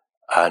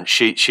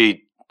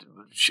she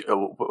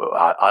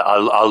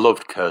I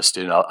loved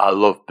Kirsty, and I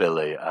loved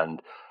Billy,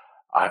 and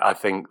I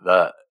think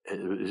that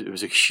it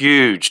was a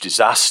huge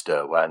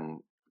disaster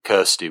when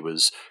Kirsty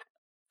was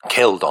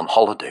killed on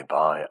holiday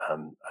by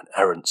an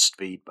errant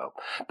speedboat.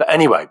 But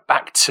anyway,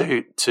 back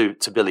to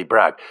Billy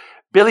Bragg.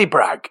 Billy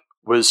Bragg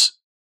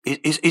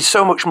he's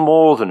so much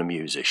more than a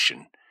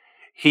musician.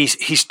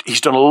 He's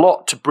done a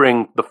lot to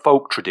bring the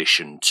folk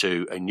tradition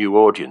to a new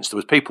audience. There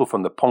was people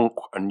from the punk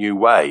and new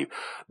wave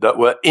that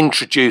were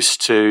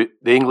introduced to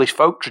the English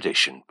folk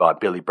tradition by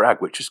Billy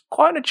Bragg, which was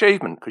quite an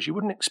achievement because you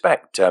wouldn't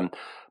expect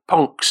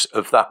punks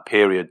of that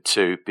period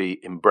to be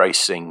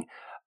embracing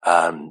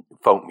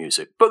folk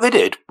music, but they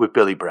did with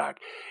Billy Bragg.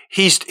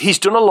 He's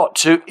done a lot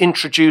to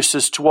introduce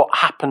us to what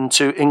happened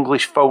to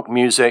English folk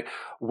music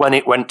when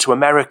it went to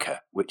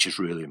America, which is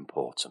really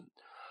important.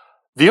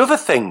 The other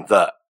thing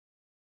that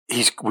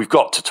we've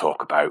got to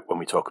talk about when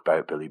we talk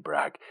about Billy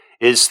Bragg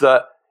is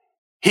that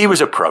he was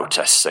a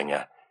protest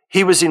singer.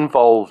 He was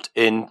involved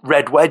in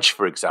Red Wedge,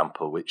 for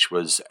example, which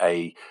was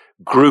a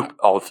group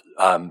of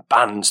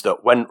bands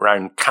that went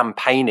round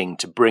campaigning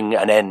to bring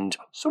an end,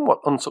 somewhat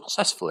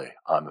unsuccessfully,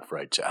 I'm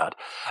afraid to add,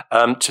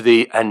 to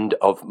the end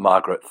of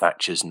Margaret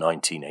Thatcher's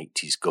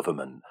 1980s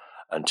government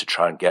and to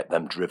try and get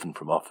them driven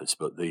from office.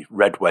 But the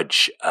Red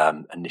Wedge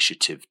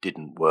initiative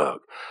didn't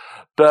work.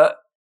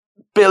 But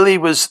Billy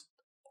was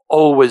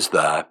always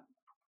there.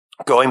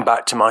 Going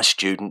back to my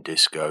student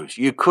discos,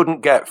 you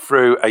couldn't get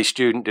through a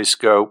student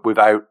disco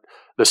without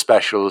the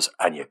Specials,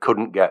 and you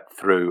couldn't get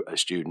through a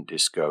student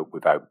disco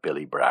without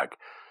Billy Bragg.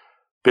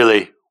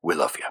 Billy, we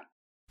love you.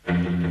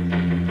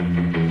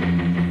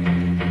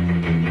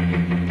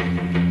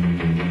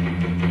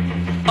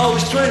 I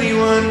was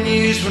 21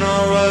 years when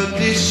I wrote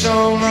this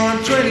song.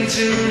 I'm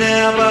 22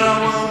 now, but I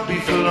won't be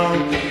for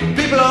long.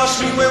 People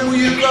ask me when will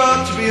you grow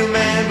up to be a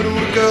man, but all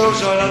the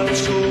girls I loved at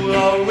school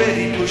are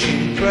already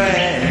pushing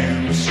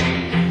prams.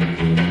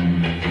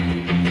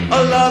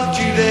 I loved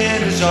you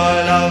then as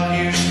I love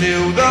you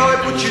still. Though I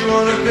put you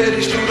on a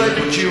pedestal, they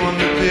put you on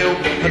the pill.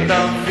 I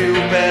don't feel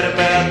bad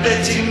about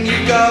letting you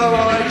go,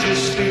 I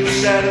just feel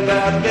sad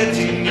about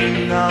letting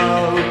you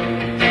know.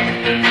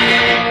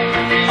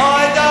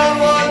 I don't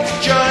want to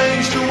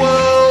change the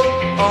world,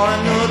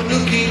 I'm not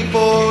looking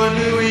for a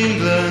New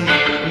England,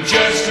 I'm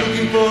just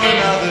looking for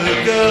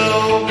another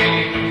girl.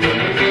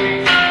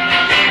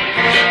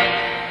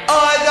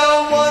 I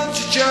don't want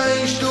to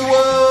change the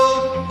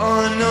world,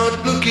 I'm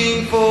not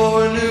looking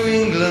for a New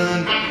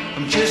England,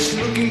 I'm just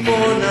looking for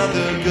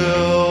another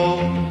girl.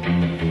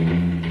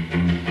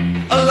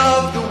 I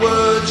love the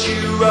words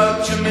you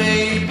wrote to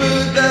me,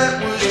 but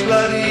that was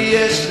bloody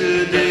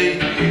yesterday.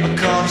 I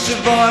can't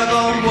survive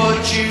on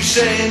what you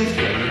send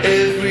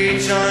every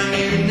time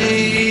you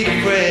need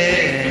a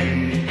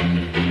friend.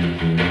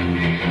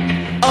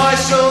 I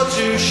saw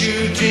 2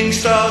 shooting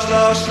stars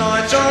last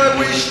night, I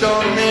wished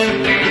on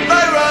them, but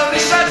they were only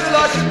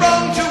satellites. It's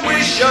wrong to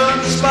wish on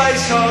the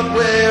space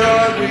hardware.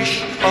 I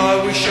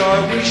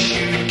wish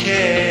you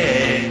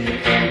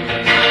cared.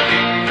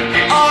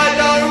 I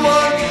don't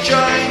want to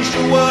change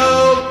the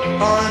world,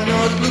 I'm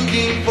not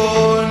looking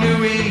for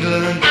New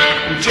England,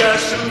 I'm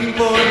just looking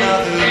for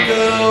another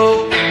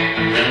girl.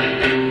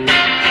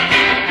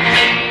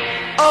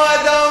 I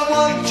don't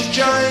want to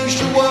change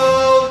the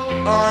world,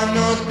 I'm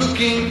not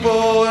looking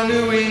for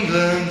New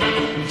England,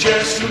 I'm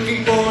just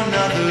looking for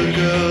another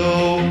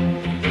girl.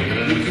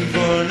 Looking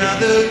for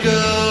another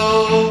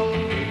girl,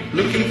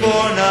 looking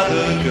for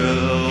another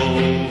girl,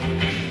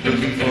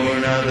 looking for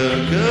another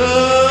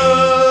girl.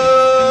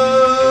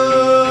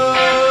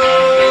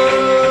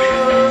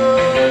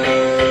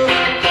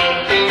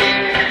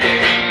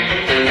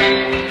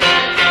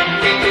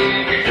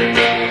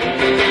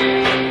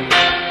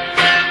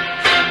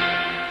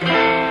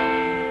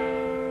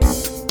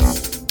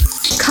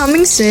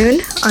 Coming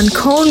soon on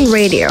Colne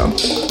Radio.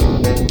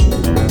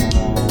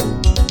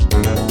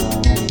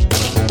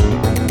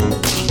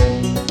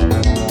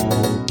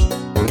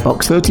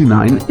 Box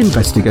 39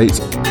 investigates.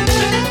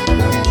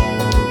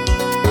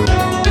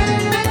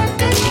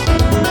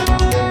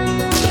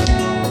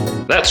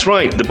 That's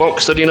right, the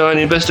Box 39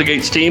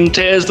 Investigates team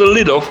tears the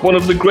lid off one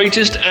of the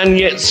greatest and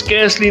yet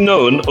scarcely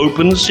known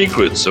open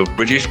secrets of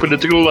British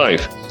political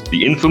life.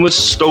 the infamous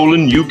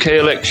stolen UK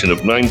election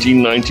of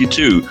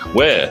 1992,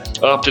 where,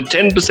 after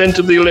 10%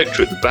 of the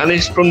electorate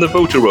vanished from the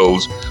voter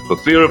rolls for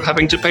fear of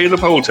having to pay the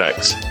poll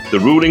tax, the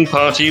ruling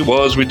party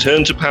was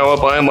returned to power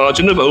by a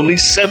margin of only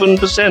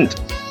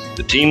 7%.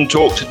 The team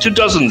talked to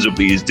dozens of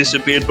these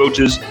disappeared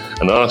voters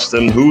and asked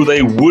them who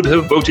they would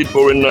have voted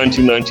for in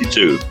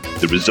 1992.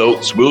 The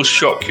results will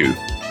shock you.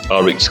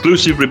 Our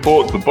exclusive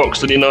report for Box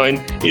 39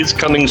 is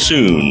coming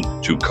soon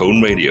to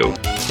Cone Radio.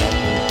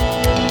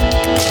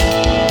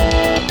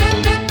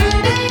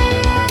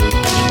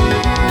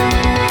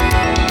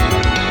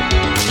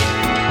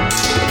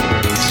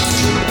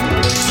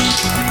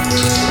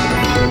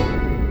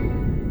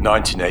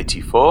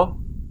 (1984),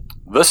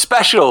 The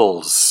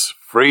Specials,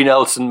 Free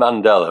Nelson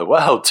Mandela.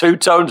 Well, Two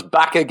Tones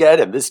back again,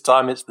 and this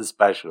time it's The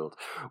Specials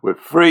with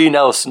Free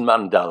Nelson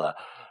Mandela.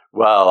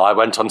 Well, I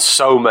went on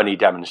so many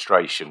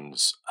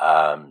demonstrations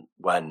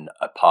when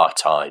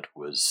apartheid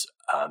was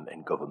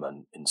in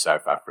government in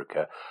South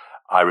Africa.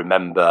 I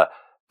remember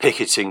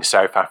picketing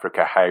South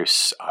Africa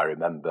House. I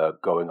remember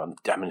going on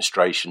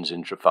demonstrations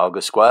in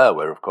Trafalgar Square,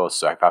 where, of course,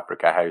 South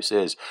Africa House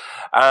is.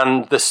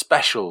 And The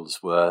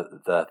Specials were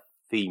the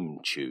theme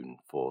tune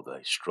for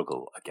the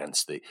struggle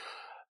against the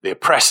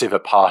oppressive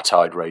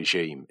apartheid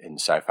regime in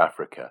South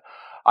Africa.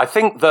 I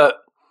think that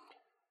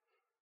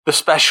The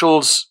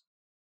Specials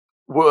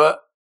were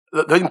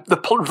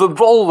the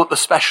role that The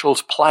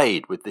Specials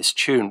played with this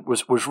tune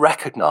was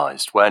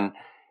recognised when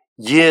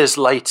years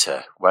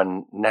later,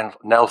 when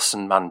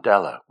Nelson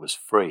Mandela was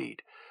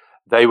freed,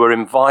 they were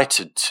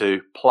invited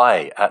to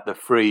play at the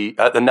Free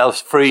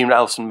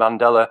Nelson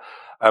Mandela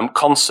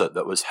concert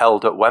that was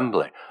held at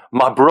Wembley.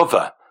 My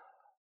brother,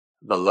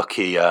 the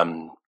lucky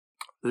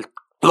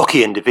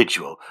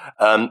individual,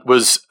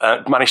 was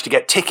managed to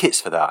get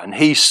tickets for that, and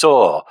he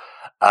saw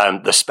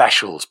The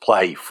Specials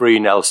play Free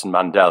Nelson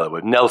Mandela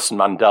with Nelson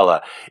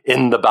Mandela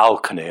in the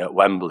balcony at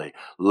Wembley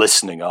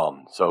listening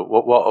on. So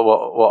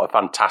what a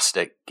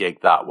fantastic gig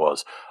that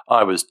was.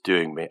 I was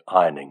doing my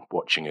ironing,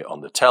 watching it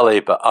on the telly,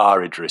 but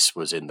our Idris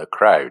was in the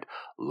crowd.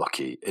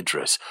 Lucky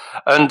Idris.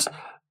 And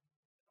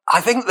I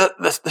think that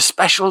the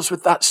Specials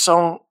with that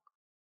song,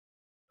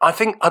 I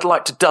think I'd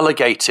like to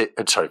delegate it.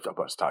 Sorry, I've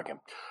got to start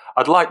again.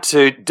 I'd like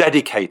to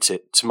dedicate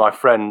it to my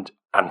friend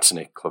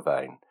Anthony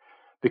Clavane,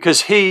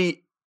 because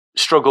he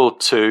struggled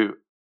to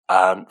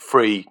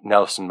free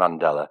Nelson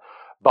Mandela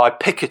by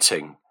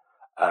picketing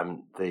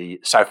the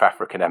South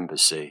African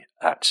embassy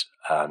at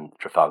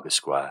Trafalgar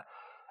Square.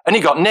 And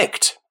he got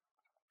nicked.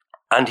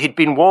 And he'd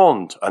been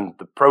warned, and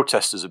the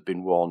protesters had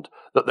been warned,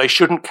 that they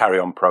shouldn't carry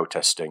on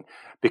protesting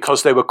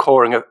because they were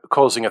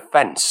causing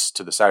offence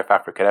to the South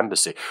African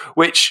embassy,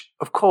 which,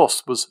 of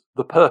course, was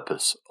the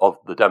purpose of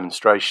the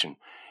demonstration.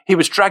 He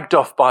was dragged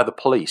off by the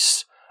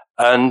police,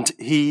 and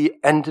he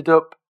ended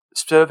up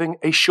serving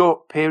a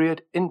short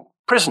period in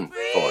prison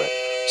for it.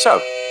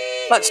 So,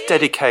 let's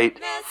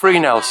dedicate Free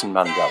Nelson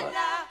Mandela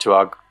to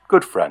our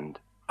good friend,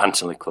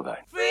 Anthony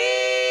Clavane.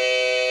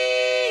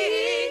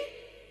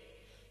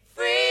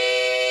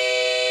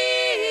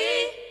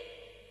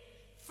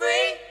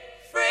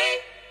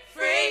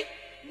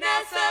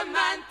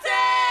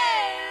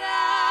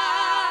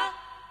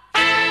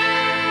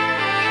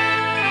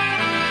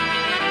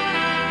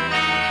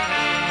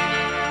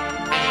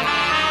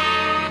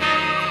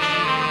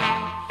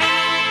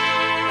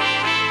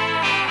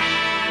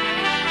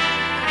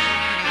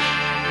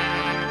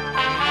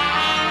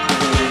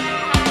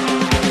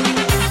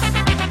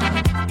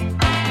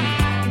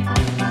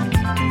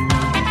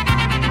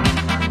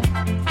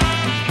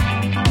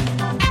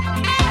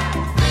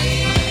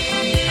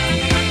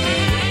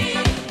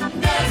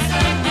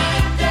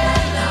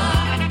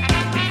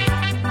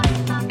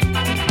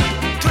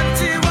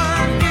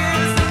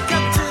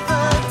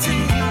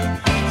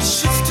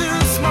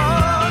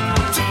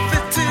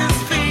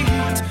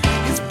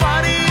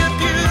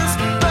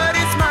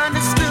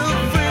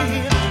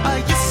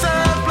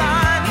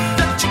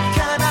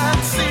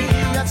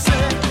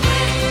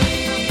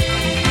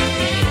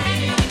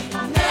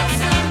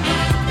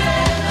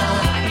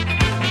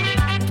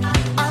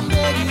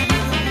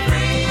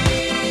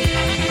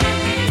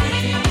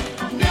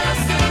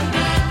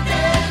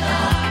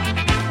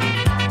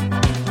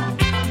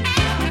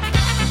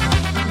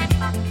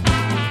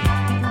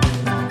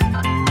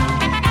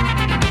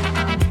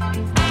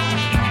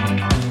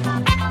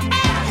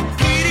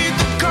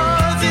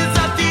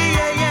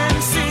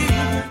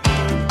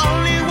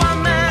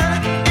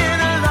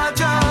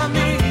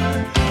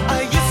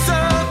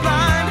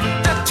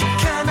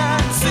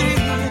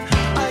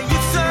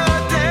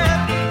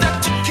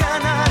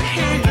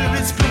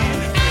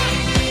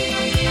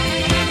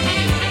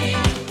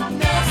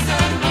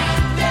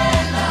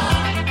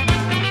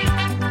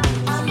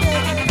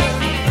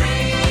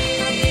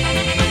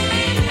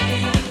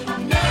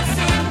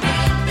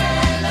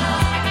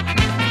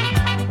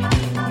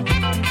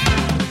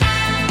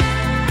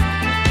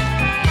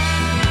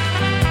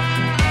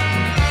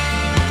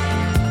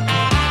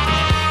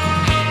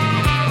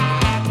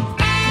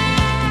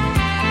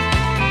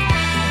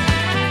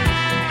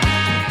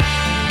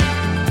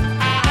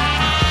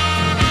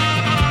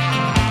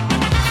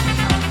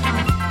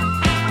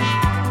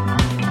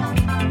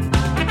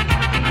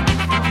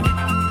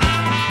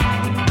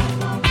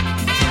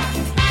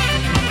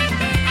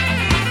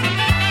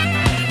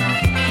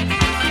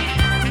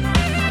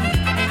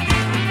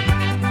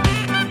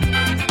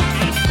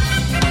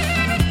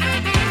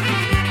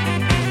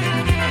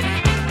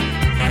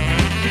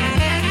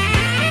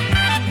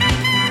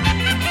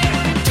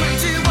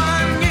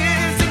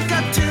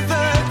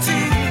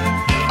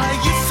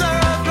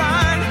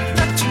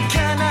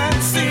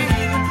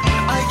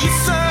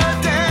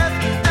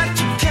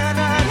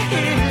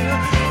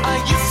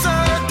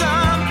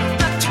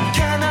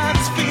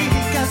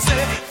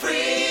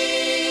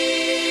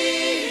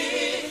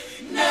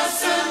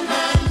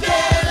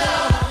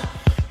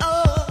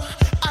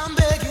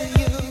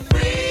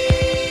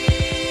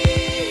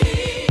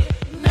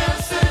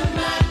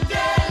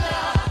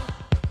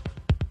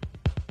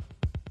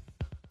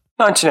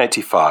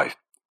 1985.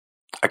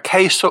 A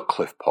Kay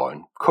Sutcliffe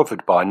poem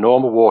covered by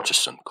Norma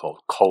Waterson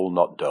called Coal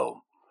Not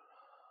Dole.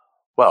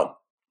 Well,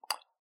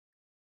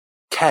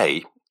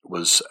 Kay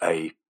was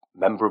a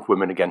member of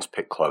Women Against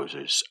Pit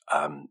Closers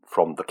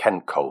from the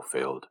Kent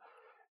coalfield.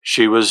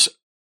 She was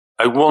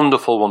a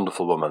wonderful,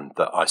 wonderful woman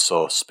that I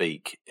saw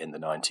speak in the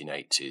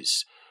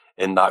 1980s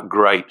in that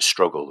great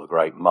struggle, the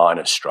great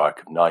miners' strike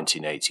of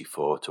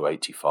 1984 to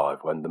 85,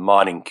 when the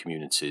mining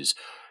communities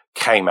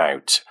came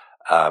out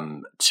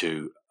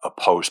to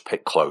oppose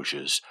pit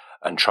closures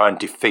and try and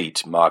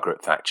defeat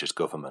Margaret Thatcher's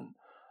government.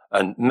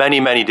 And many,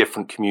 many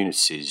different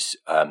communities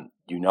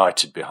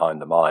united behind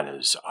the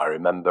miners. I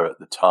remember at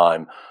the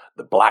time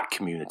the black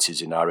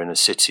communities in our inner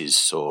cities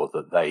saw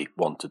that they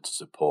wanted to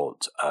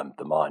support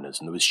the miners,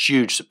 and there was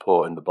huge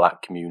support in the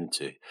black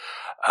community.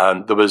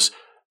 There was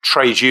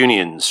trade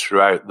unions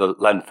throughout the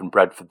length and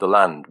breadth of the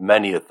land.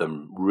 Many of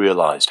them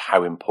realised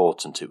how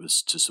important it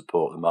was to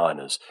support the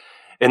miners.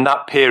 In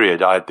that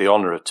period, I had the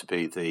honour to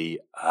be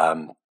the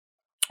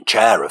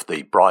chair of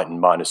the Brighton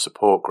Miners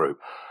Support Group,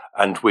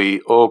 and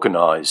we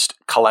organised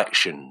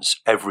collections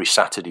every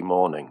Saturday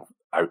morning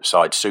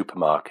outside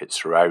supermarkets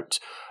throughout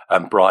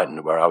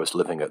Brighton, where I was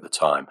living at the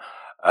time.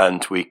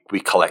 And we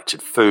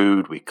collected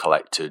food, we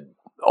collected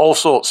all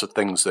sorts of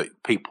things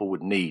that people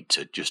would need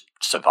to just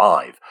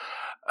survive.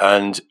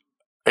 And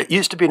it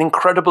used to be an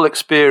incredible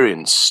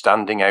experience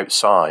standing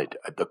outside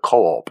at the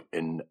Co-op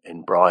in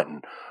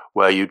Brighton,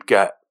 where you'd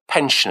get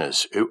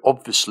pensioners who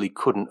obviously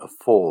couldn't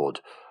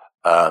afford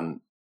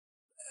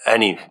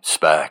any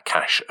spare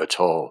cash at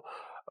all,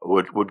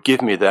 would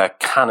give me their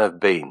can of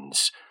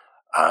beans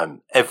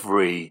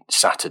every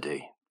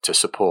Saturday to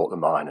support the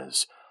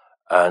miners.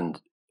 And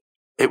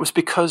it was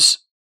because,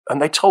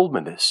 and they told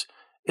me this,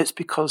 it's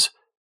because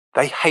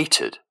they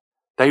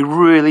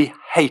really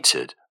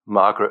hated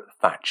Margaret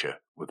Thatcher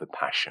with a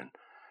passion.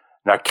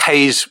 Now,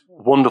 Kay's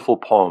wonderful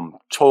poem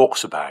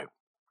talks about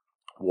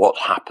what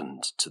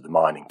happened to the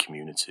mining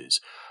communities,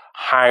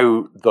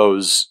 how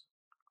those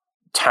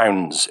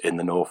towns in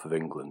the north of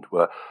England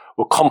were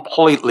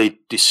completely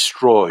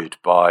destroyed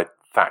by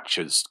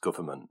Thatcher's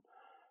government.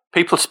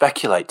 People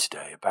speculate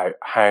today about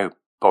how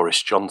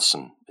Boris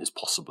Johnson is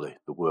possibly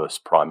the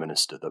worst prime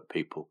minister that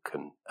people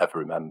can ever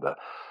remember.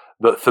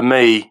 But for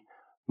me,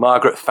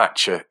 Margaret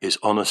Thatcher is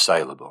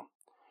unassailable.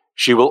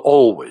 She will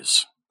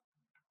always,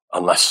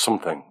 unless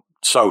something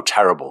so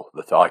terrible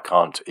that I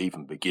can't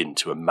even begin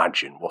to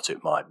imagine what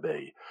it might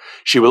be,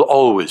 she will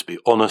always be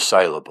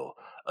unassailable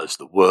as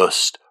the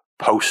worst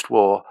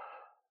post-war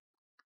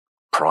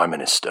prime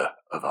minister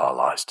of our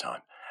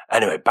lifetime.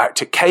 Anyway, back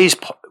to Kay's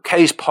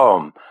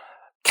poem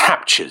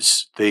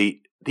captures the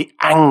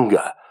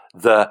anger,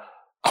 the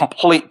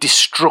complete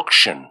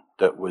destruction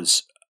that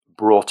was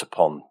brought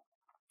upon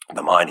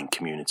the mining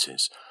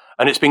communities.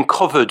 And it's been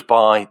covered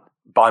by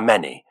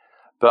many,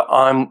 but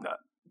I'm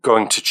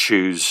going to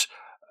choose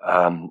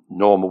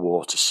Norma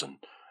Waterson.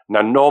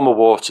 Now, Norma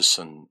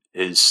Waterson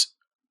is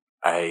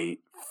a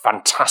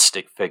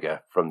fantastic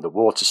figure from the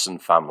Waterson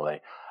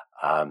family,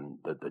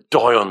 the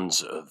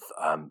doyens of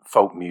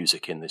folk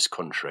music in this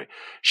country.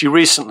 She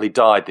recently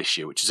died this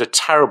year, which is a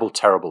terrible,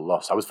 terrible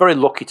loss. I was very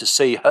lucky to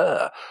see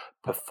her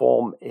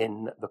perform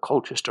in the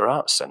Colchester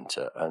Arts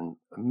Centre, and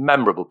a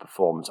memorable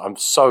performance. I'm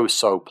so,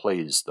 so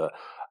pleased that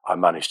I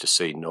managed to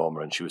see Norma,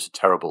 and she was a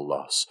terrible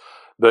loss.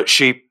 But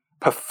she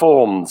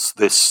performs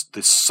this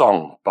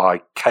song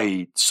by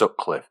Kay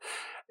Sutcliffe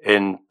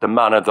in the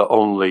manner that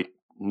only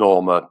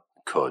Norma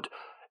could.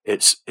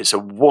 It's a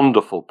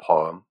wonderful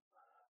poem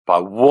by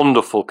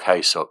wonderful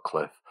Kay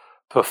Sutcliffe,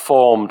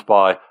 performed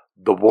by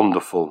the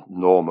wonderful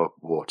Norma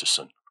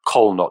Waterson.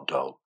 Coal Not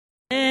Dole.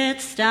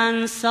 It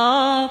stands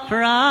so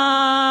proud,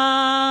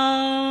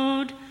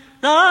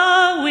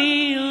 the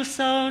wheel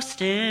so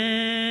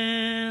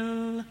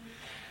still,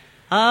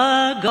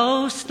 a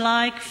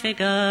ghost-like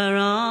figure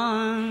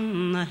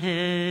on the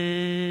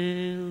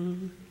hill.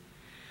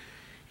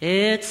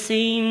 It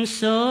seems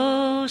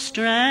so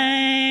strange,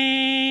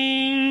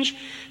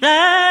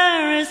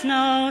 there is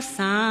no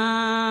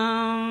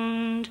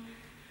sound.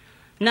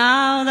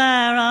 Now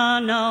there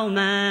are no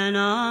men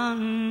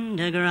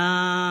underground.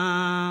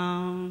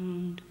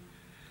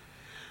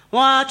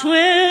 What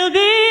will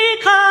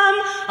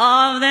become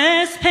of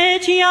this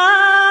pit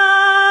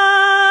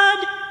yard,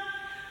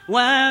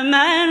 where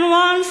men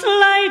once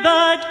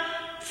laboured,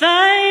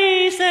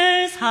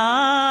 faces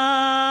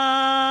hard?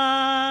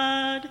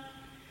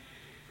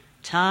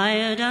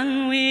 Tired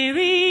and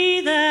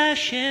weary, their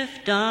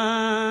shift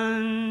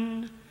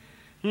done,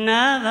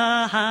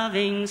 never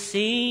having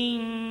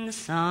seen the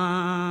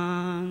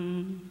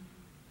sun.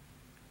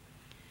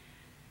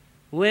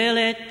 Will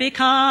it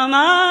become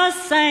a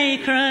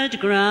sacred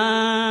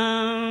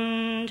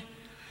ground,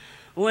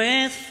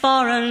 with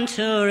foreign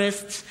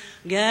tourists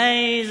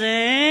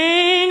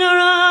gazing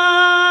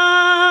around,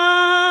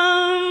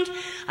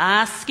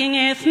 asking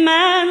if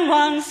men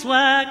once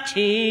worked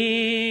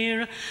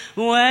here,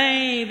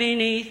 way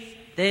beneath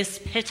this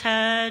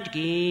pitted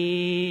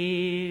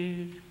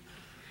gear?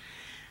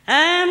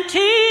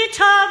 Empty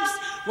tubs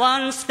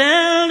once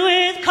filled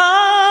with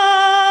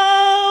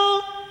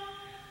coal,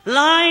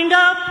 lined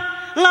up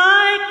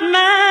like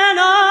men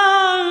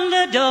on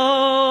the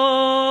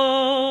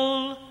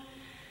dole.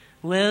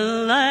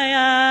 Will they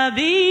e'er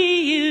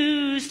be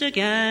used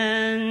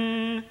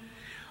again,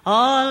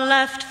 or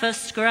left for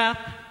scrap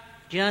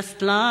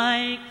just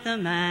like the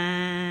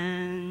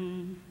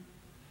men?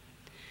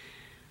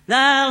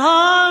 There'll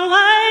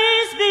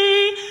always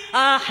be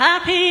a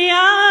happy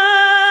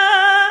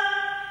hour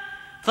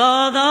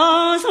for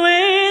those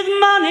with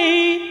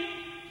money,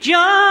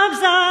 jobs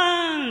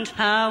and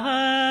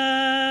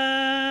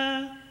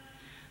power.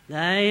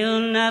 They'll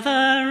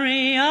never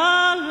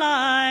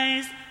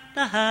realize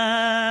the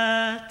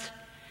hurt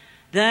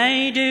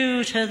they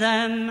do to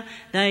them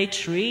they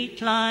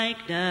treat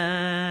like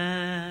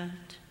dirt.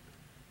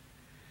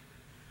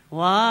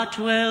 What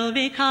will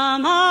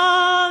become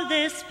of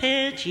this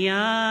pit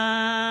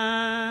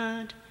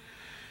yard,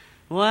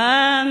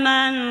 where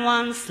men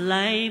once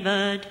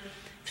laboured,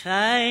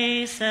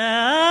 faces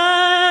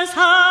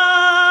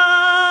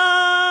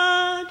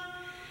hard,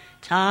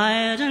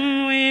 tired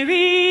and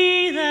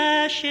weary,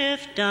 their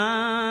shift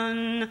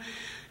done,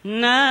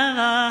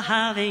 never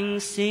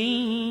having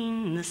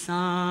seen the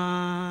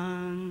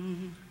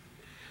sun?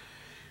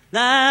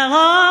 There'll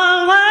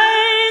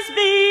always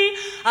be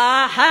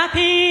a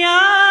happy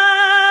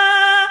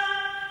hour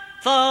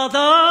for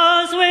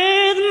those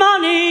with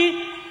money,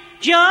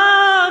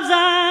 jobs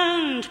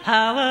and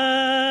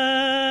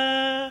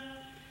power.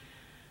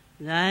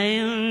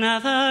 They'll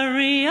never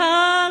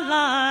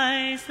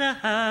realize the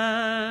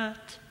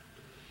hurt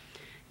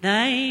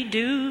they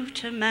do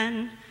to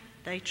men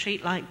they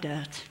treat like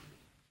dirt.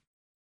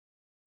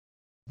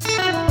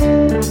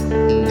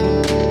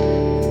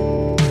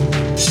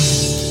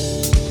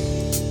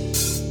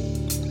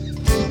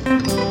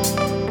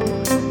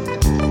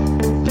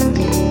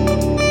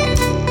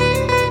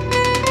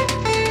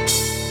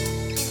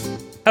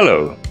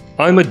 Hello,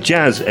 I'm a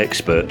jazz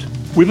expert.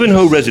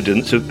 Wivenhoe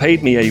residents have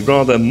paid me a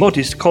rather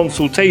modest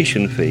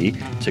consultation fee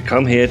to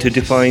come here to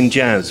define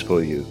jazz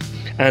for you.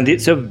 And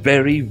it's a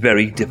very,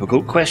 very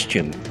difficult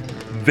question.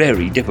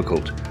 Very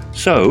difficult.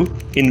 So,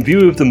 in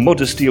view of the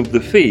modesty of the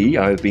fee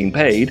I've been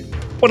paid,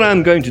 what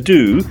I'm going to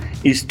do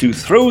is to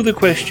throw the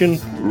question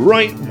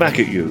right back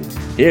at you.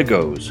 Here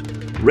goes.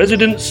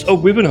 Residents of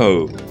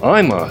Wivenhoe,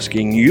 I'm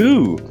asking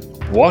you,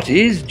 what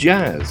is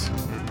jazz?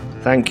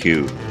 Thank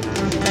you.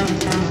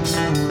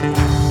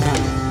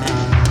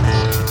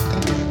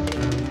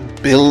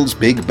 Bill's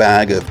Big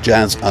Bag of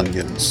Jazz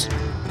Onions.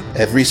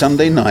 Every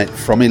Sunday night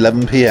from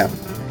 11 p.m.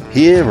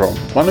 here on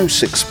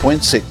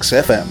 106.6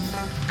 FM,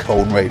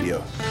 Colne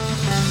Radio.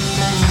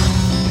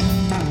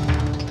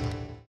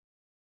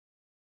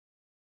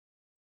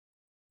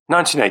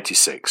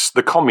 (1986),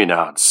 The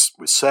Communards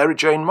with Sarah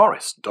Jane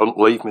Morris, Don't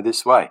Leave Me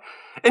This Way.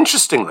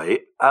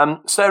 Interestingly,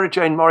 Sarah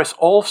Jane Morris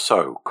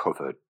also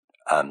covered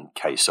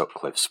Kay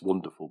Sutcliffe's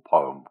wonderful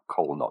poem,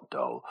 Coal Not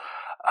Dole.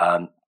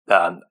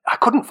 I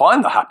couldn't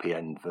find the Happy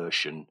End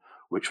version,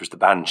 which was the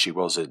band she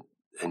was in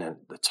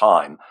at the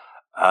time,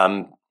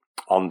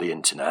 on the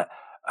internet.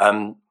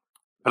 But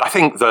I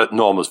think that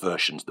Norma's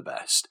version's the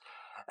best.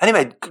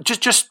 Anyway,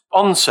 just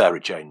on Sarah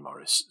Jane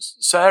Morris,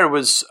 Sarah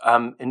was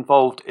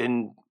involved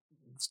in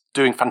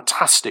doing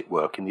fantastic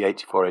work in the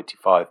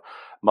 84-85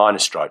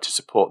 miners' strike to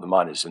support the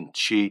miners, and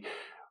she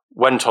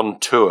went on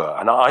tour,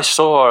 and I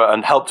saw her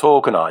and helped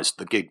organise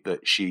the gig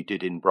that she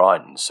did in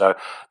Brighton. So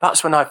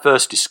that's when I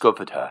first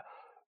discovered her.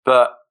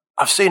 But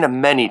I've seen her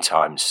many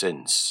times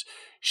since.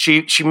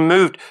 She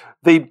moved.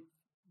 The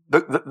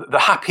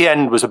Happy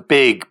End was a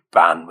big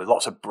band with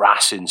lots of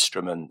brass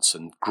instruments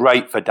and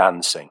great for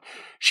dancing.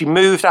 She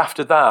moved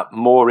after that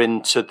more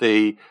into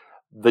the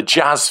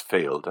jazz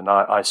field, and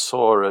I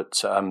saw her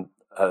at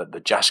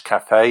the Jazz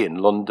Cafe in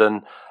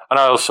London, and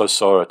I also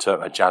saw her at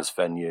a jazz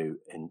venue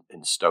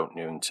in Stoke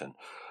Newington.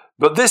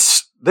 But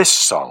this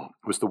song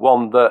was the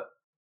one that,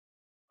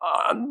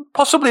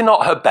 possibly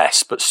not her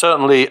best, but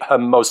certainly her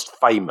most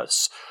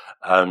famous,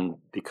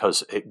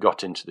 because it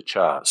got into the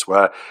charts,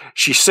 where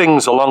she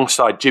sings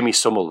alongside Jimmy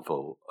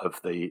Somerville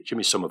of the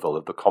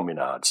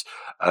Communards,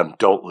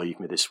 "Don't Leave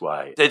Me This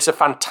Way." It's a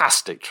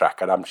fantastic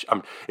track, and I'm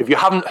if you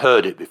haven't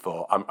heard it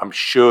before, I'm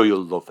sure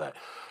you'll love it.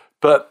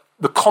 But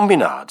the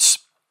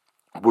Communards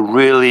were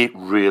really,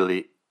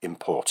 really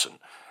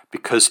important,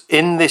 because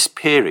in this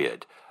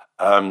period,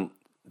 the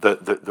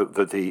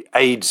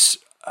AIDS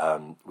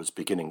was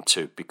beginning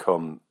to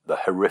become the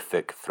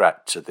horrific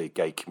threat to the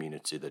gay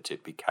community that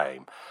it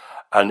became.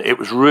 And it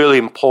was really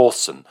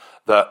important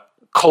that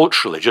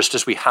culturally, just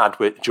as we had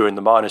during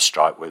the miners'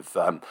 strike with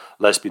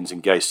lesbians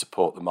and gays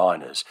support the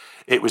miners,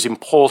 it was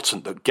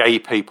important that gay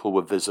people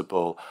were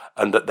visible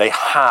and that they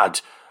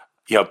had,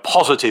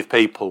 positive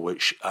people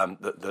which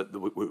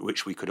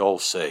we could all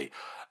see.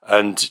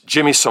 And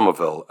Jimmy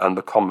Somerville and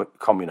the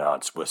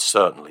Communards were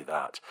certainly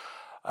that.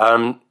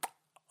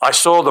 I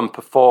saw them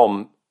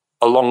perform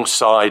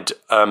alongside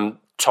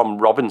Tom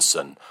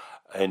Robinson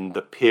in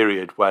the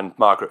period when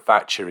Margaret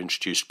Thatcher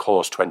introduced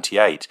Clause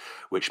 28,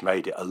 which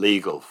made it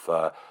illegal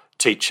for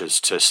teachers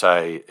to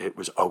say it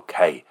was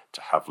okay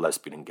to have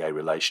lesbian and gay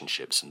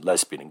relationships and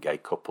lesbian and gay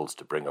couples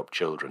to bring up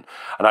children.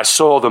 And I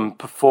saw them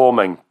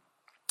performing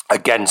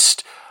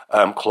against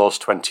Clause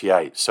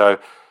 28. So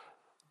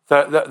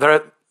they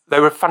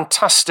were a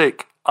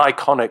fantastic,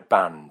 iconic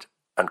band.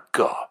 And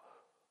God,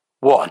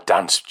 what a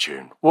dance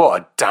tune. What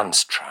a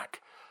dance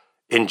track.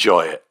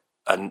 Enjoy it.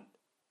 And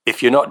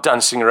if you're not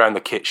dancing around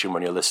the kitchen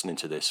when you're listening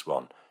to this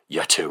one,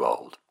 you're too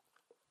old.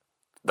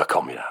 The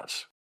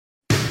Communards.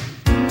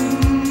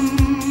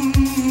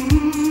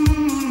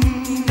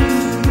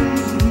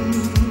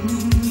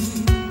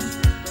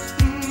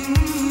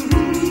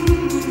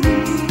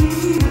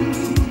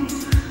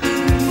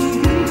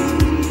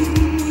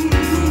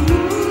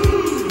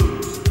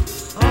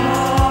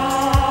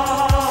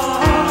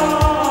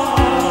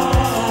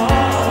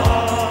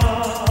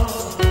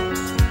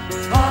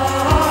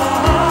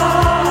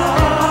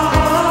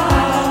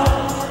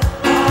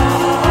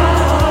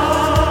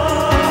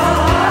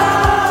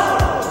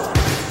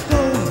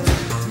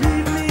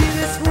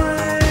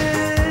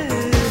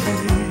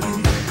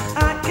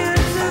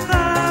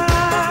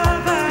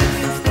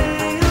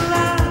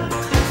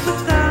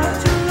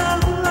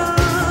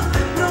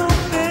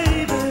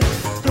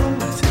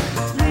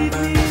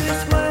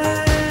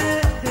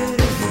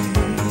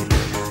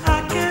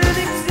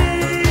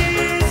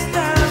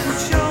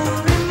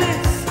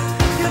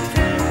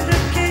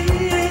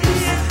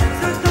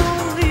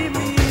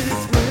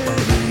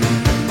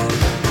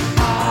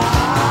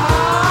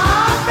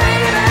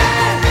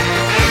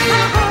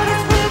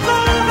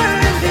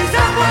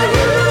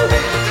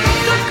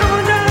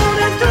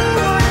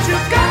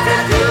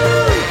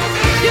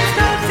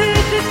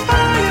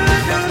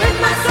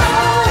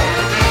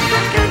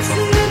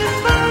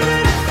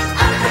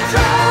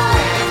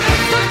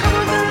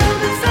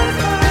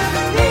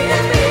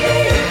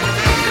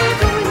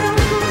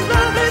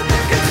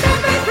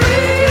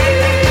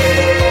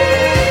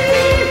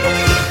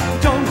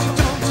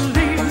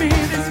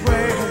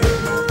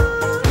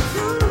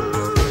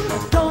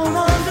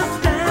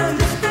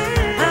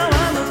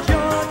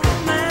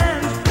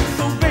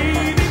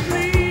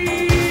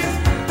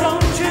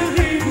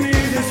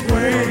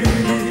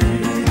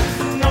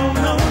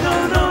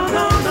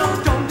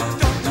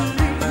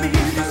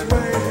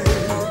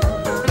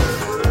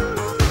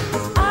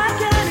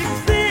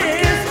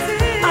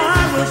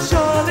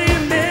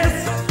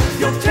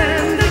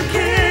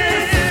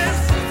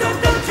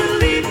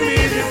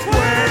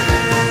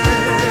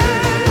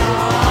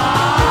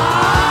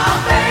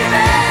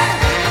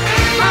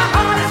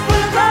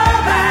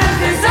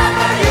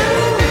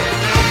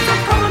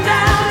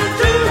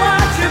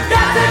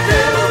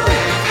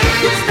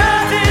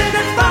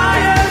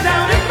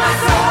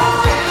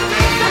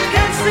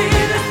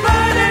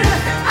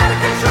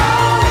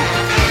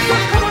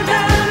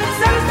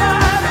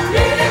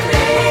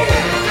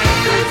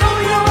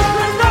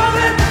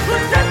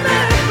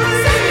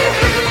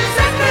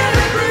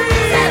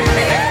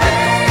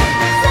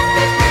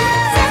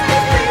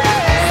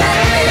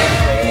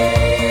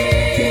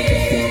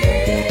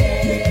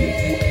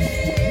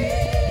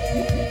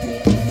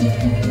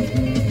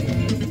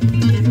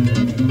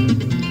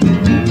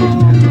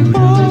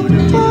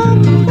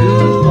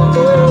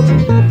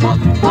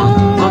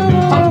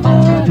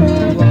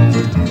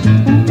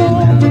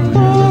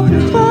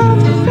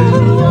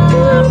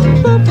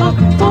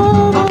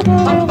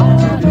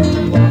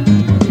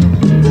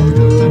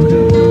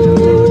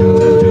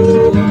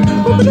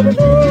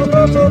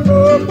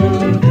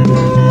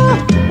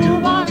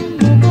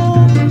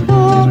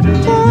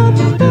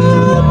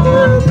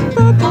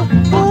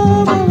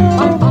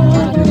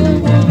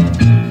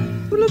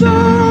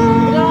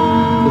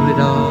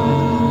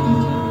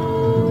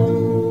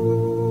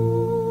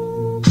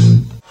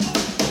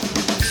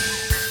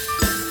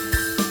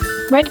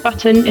 Red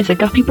Button is a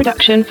Guppy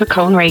production for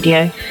Colne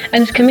Radio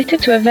and is committed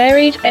to a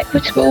varied,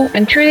 equitable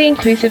and truly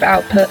inclusive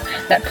output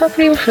that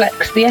properly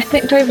reflects the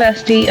ethnic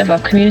diversity of our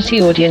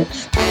community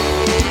audience.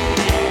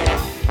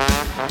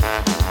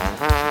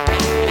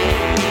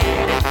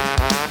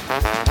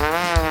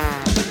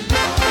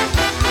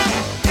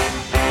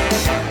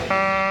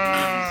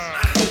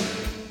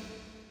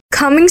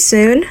 Coming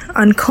soon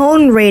on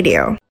Colne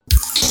Radio.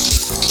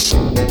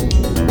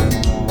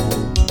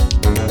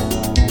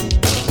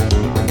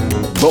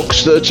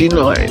 Box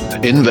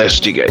 39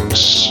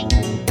 investigates.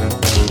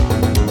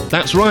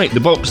 That's right, the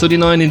Box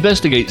 39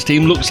 Investigates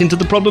team looks into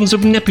the problems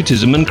of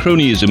nepotism and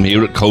cronyism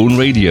here at Colne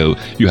Radio.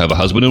 You have a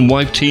husband and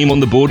wife team on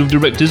the board of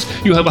directors.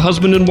 You have a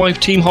husband and wife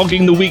team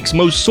hogging the week's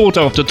most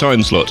sought-after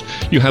time slot.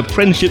 You have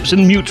friendships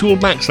and mutual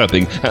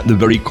backslapping at the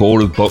very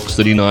core of Box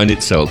 39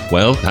 itself.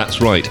 Well,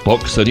 that's right,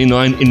 Box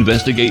 39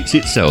 Investigates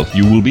itself.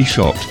 You will be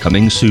shocked.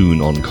 Coming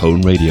soon on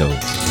Colne Radio.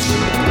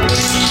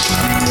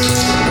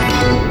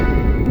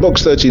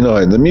 Box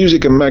 39, the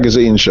music and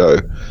magazine show.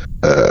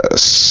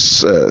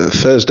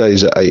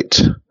 Thursdays at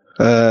 8.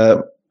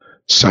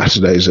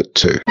 Saturdays at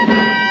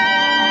 2.